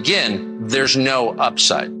awful. And again, there's no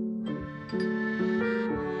upside.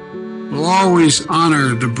 We'll always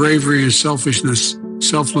honor the bravery and selflessness and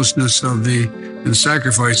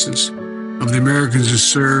sacrifices of the Americans who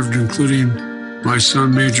served, including my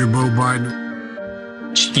son, Major Beau Biden.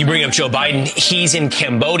 You bring up Joe Biden. He's in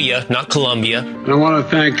Cambodia, not Colombia. And I want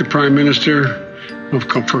to thank the Prime Minister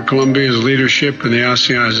for Colombia's leadership in the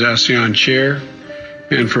ASEAN chair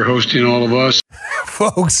and for hosting all of us.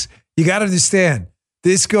 Folks, you got to understand,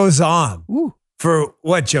 this goes on. For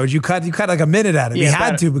what, Joe? You cut like a minute out of it. You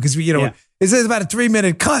had to because it's about a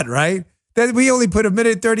 3-minute cut, right? That we only put a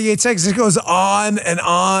minute 38 seconds. It goes on and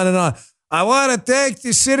on and on. I want to thank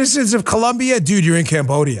the citizens of Colombia. Dude, you're in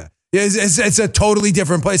Cambodia. It's a totally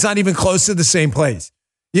different place. It's not even close to the same place.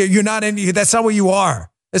 You're not in. That's not where you are.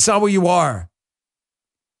 That's not where you are.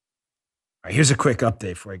 All right, here's a quick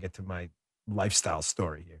update before I get to my lifestyle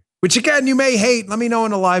story here. Which again, you may hate. Let me know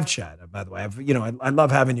in the live chat. By the way, I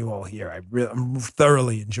love having you all here. I'm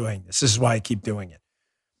thoroughly enjoying this. This is why I keep doing it.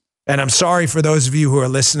 And I'm sorry for those of you who are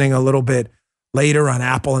listening a little bit later on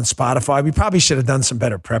Apple and Spotify. We probably should have done some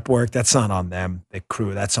better prep work. That's not on them, the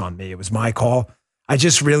crew. That's on me. It was my call. I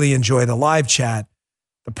just really enjoy the live chat.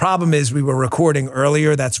 The problem is we were recording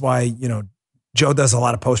earlier. That's why, Joe does a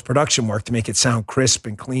lot of post-production work to make it sound crisp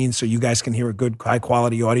and clean so you guys can hear a good,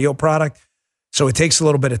 high-quality audio product. So it takes a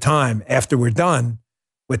little bit of time after we're done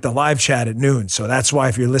with the live chat at noon. So that's why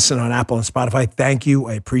if you're listening on Apple and Spotify, thank you.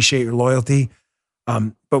 I appreciate your loyalty.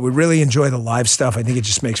 But we really enjoy the live stuff. I think it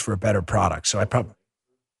just makes for a better product. So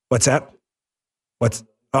what's that?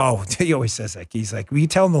 He always says that. He's like, will you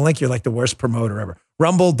tell him the link? You're like the worst promoter ever.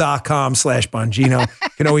 Rumble.com/Bongino. You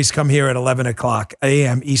can always come here at 11 o'clock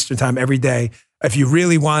a.m. Eastern time every day. If you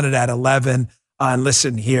really want it at 11 and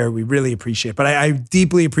listen here, we really appreciate it. But I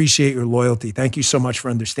deeply appreciate your loyalty. Thank you so much for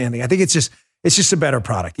understanding. I think it's just a better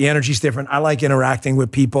product. The energy's different. I like interacting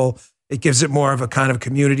with people. It gives it more of a kind of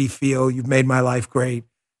community feel. You've made my life great.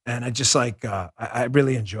 And I just I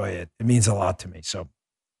really enjoy it. It means a lot to me. So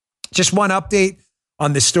just one update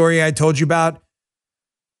on the story I told you about.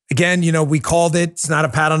 Again, we called it. It's not a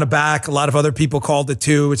pat on the back. A lot of other people called it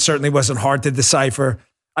too. It certainly wasn't hard to decipher.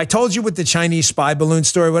 I told you with the Chinese spy balloon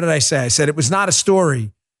story, what did I say? I said it was not a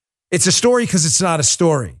story. It's a story because it's not a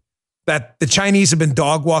story. That the Chinese have been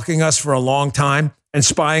dog walking us for a long time and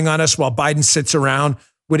spying on us while Biden sits around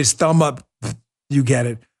with his thumb up, you get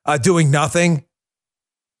it, doing nothing.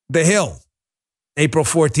 The Hill, April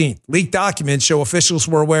 14th. Leaked documents show officials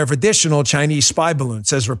were aware of additional Chinese spy balloons,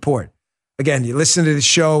 says report. Again, you listen to the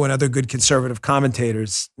show and other good conservative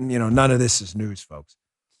commentators, none of this is news, folks.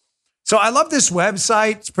 So I love this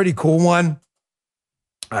website. It's a pretty cool one.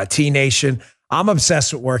 T-Nation. I'm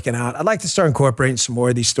obsessed with working out. I'd like to start incorporating some more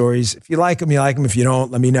of these stories. If you like them, you like them. If you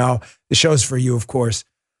don't, let me know. The show's for you, of course.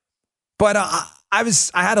 But I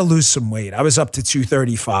had to lose some weight. I was up to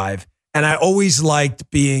 235, and I always liked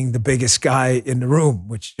being the biggest guy in the room,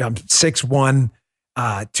 which I'm 6'1",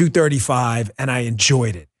 235, and I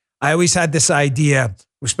enjoyed it. I always had this idea,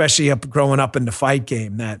 especially growing up in the fight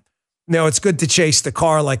game, that it's good to chase the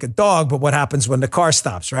car like a dog, but what happens when the car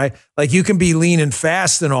stops, right? Like you can be lean and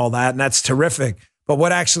fast and all that, and that's terrific. But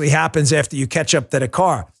what actually happens after you catch up to the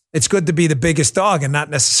car? It's good to be the biggest dog and not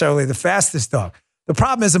necessarily the fastest dog. The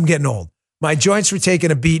problem is I'm getting old. My joints were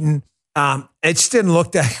taking a beating. It just didn't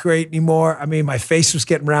look that great anymore. I mean, my face was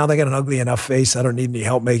getting round. I got an ugly enough face. I don't need any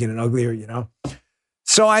help making it uglier,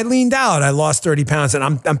 So I leaned out. I lost 30 pounds. And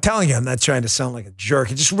I'm telling you, I'm not trying to sound like a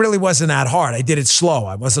jerk. It just really wasn't that hard. I did it slow.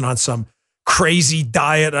 I wasn't on some crazy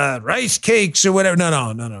diet, rice cakes or whatever. No.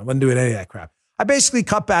 I wasn't doing any of that crap. I basically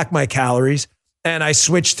cut back my calories and I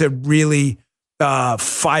switched to really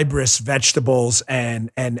fibrous vegetables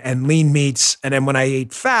and lean meats. And then when I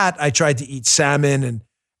ate fat, I tried to eat salmon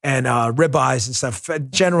and ribeyes and stuff,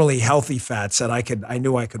 generally healthy fats that I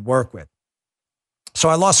knew I could work with. So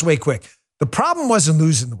I lost weight quick. The problem wasn't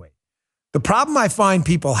losing the weight. The problem I find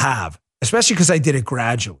people have, especially because I did it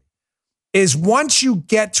gradually, is once you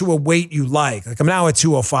get to a weight you like I'm now at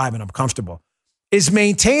 205 and I'm comfortable, is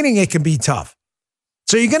maintaining it can be tough.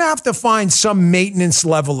 So you're going to have to find some maintenance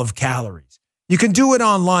level of calories. You can do it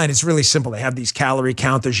online. It's really simple. They have these calorie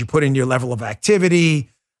counters. You put in your level of activity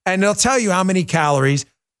and they'll tell you how many calories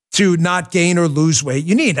to not gain or lose weight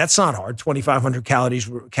you need. That's not hard. 2,500 calories,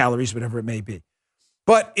 whatever it may be.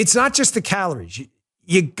 But it's not just the calories.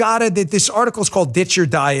 You gotta, this article is called Ditch Your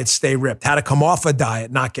Diet, Stay Ripped, how to come off a diet,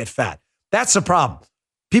 not get fat. That's the problem.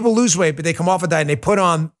 People lose weight, but they come off a diet and they put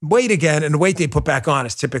on weight again, and the weight they put back on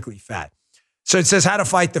is typically fat. So it says how to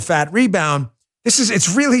fight the fat rebound.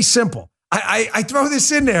 It's really simple. I throw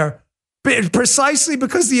this in there precisely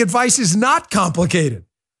because the advice is not complicated.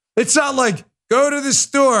 It's not like go to the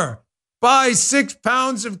store, buy 6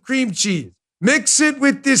 pounds of cream cheese, mix it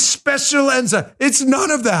with this special enzyme. It's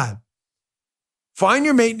none of that. Find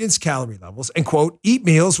your maintenance calorie levels and, quote, eat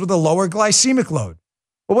meals with a lower glycemic load.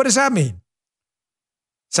 Well, what does that mean?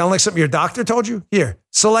 Sound like something your doctor told you? Here,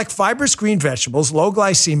 select fibrous green vegetables, low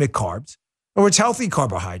glycemic carbs, or it's healthy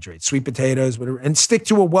carbohydrates, sweet potatoes, whatever, and stick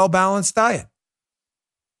to a well-balanced diet.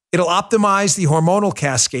 It'll optimize the hormonal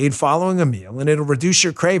cascade following a meal, and it'll reduce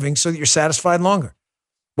your cravings so that you're satisfied longer.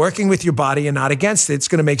 Working with your body and not against it, it's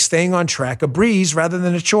going to make staying on track a breeze rather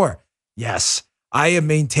than a chore. Yes, I have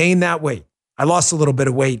maintained that weight. I lost a little bit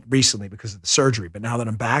of weight recently because of the surgery, but now that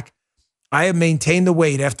I'm back, I have maintained the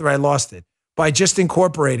weight after I lost it by just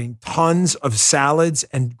incorporating tons of salads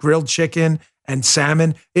and grilled chicken and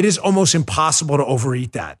salmon. It is almost impossible to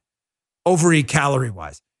overeat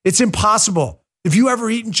calorie-wise. It's impossible. Have you ever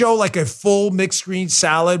eaten, Joe, like a full mixed green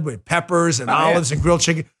salad with peppers and olives and grilled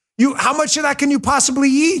chicken? How much of that can you possibly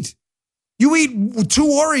eat? You eat 2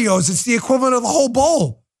 Oreos, it's the equivalent of the whole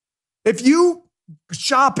bowl. If you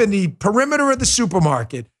shop in the perimeter of the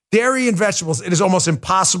supermarket, dairy and vegetables, it is almost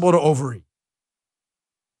impossible to overeat.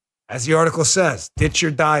 As the article says, ditch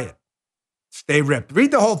your diet, stay ripped.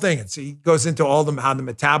 Read the whole thing and see. He goes into all them, how the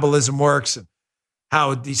metabolism works and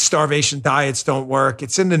how these starvation diets don't work.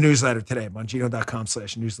 It's in the newsletter today,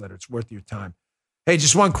 bongino.com/newsletter. It's worth your time. Hey,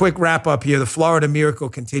 just one quick wrap up here. The Florida miracle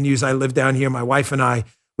continues. I live down here. My wife and I,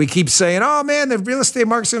 we keep saying, oh man, the real estate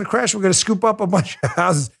market's going to crash. We're going to scoop up a bunch of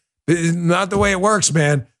houses. It's not the way it works,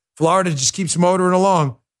 man. Florida just keeps motoring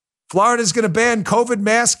along. Florida's going to ban COVID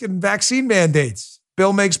mask and vaccine mandates.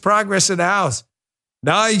 Bill makes progress in the House.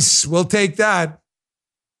 Nice. We'll take that.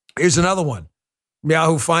 Here's another one.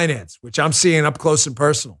 Yahoo Finance, which I'm seeing up close and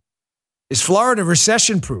personal. Is Florida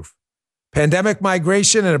recession-proof? Pandemic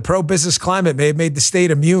migration and a pro-business climate may have made the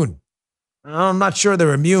state immune. I'm not sure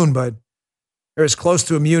they're immune, but they're as close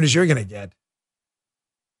to immune as you're going to get.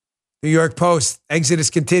 New York Post, exodus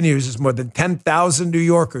continues as more than 10,000 New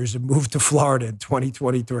Yorkers have moved to Florida in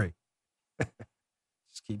 2023.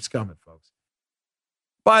 Just keeps coming, folks.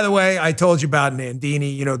 By the way, I told you about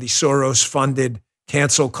Nandini, you know, the Soros-funded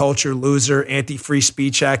cancel culture loser, anti-free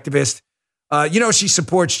speech activist. You know, she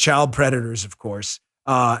supports child predators, of course.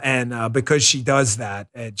 And because she does that,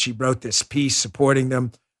 and she wrote this piece supporting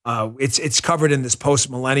them, it's covered in this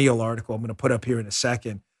post-millennial article I'm going to put up here in a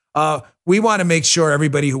second. We want to make sure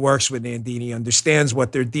everybody who works with Nandini understands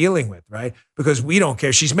what they're dealing with, right? Because we don't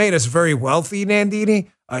care. She's made us very wealthy, Nandini.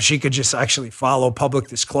 She could just actually follow public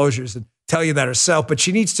disclosures and tell you that herself, but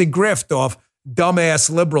she needs to grift off dumbass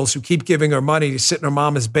liberals who keep giving her money to sit in her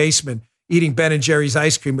mama's basement eating Ben & Jerry's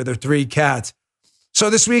ice cream with her 3 cats. So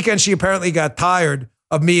this weekend, she apparently got tired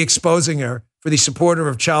of me exposing her for the supporter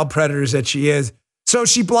of child predators that she is. So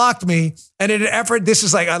she blocked me, and in an effort, this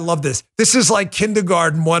is like, I love this. This is like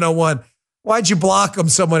kindergarten 101. Why'd you block him?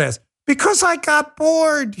 Someone asked. Because I got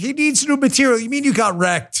bored. He needs new material. You mean you got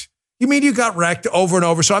wrecked? You mean you got wrecked over and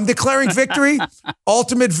over? So I'm declaring victory,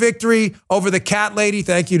 ultimate victory over the cat lady.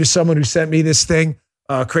 Thank you to someone who sent me this thing,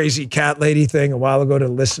 crazy cat lady thing a while ago to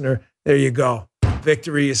the listener. There you go.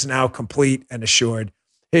 Victory is now complete and assured.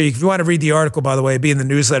 Here, if you want to read the article, by the way, be in the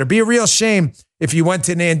newsletter. Be a real shame if you went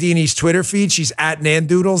to Nandini's Twitter feed. She's at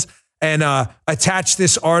Nandoodles and attached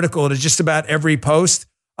this article to just about every post.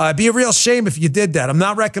 Be a real shame if you did that. I'm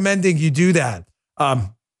not recommending you do that.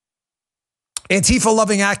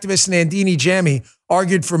 Antifa-loving activist Nandini Jammi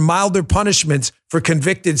argued for milder punishments for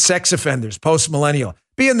convicted sex offenders, post-millennial.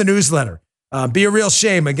 Be in the newsletter. Be a real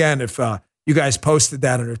shame, again, if you guys posted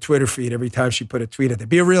that on her Twitter feed every time she put a tweet at it.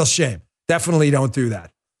 Be a real shame. Definitely don't do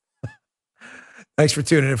that. Thanks for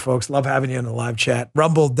tuning in, folks. Love having you in the live chat.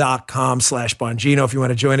 Rumble.com/Bongino if you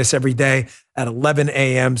want to join us every day at 11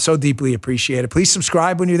 a.m. So deeply appreciate it. Please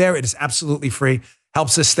subscribe when you're there. It is absolutely free.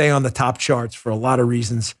 Helps us stay on the top charts for a lot of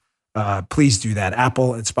reasons. Please do that.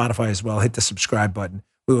 Apple and Spotify as well. Hit the subscribe button.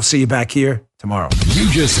 We will see you back here tomorrow.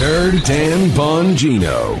 You just heard Dan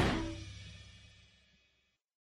Bongino.